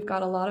worry, we've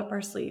got a lot up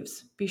our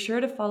sleeves. Be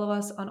sure to follow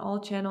us on all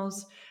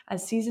channels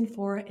as Season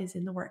 4 is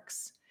in the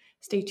works.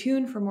 Stay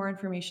tuned for more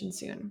information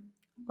soon.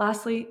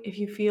 Lastly, if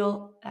you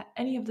feel that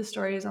any of the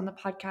stories on the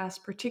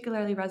podcast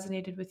particularly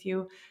resonated with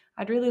you,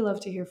 I'd really love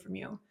to hear from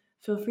you.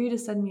 Feel free to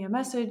send me a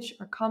message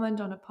or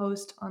comment on a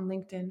post on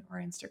LinkedIn or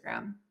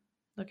Instagram.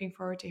 Looking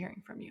forward to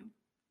hearing from you.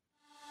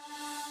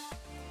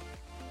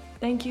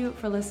 Thank you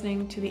for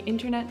listening to the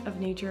Internet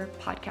of Nature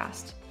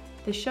podcast.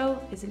 The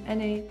show is an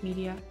NA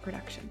Media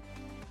production.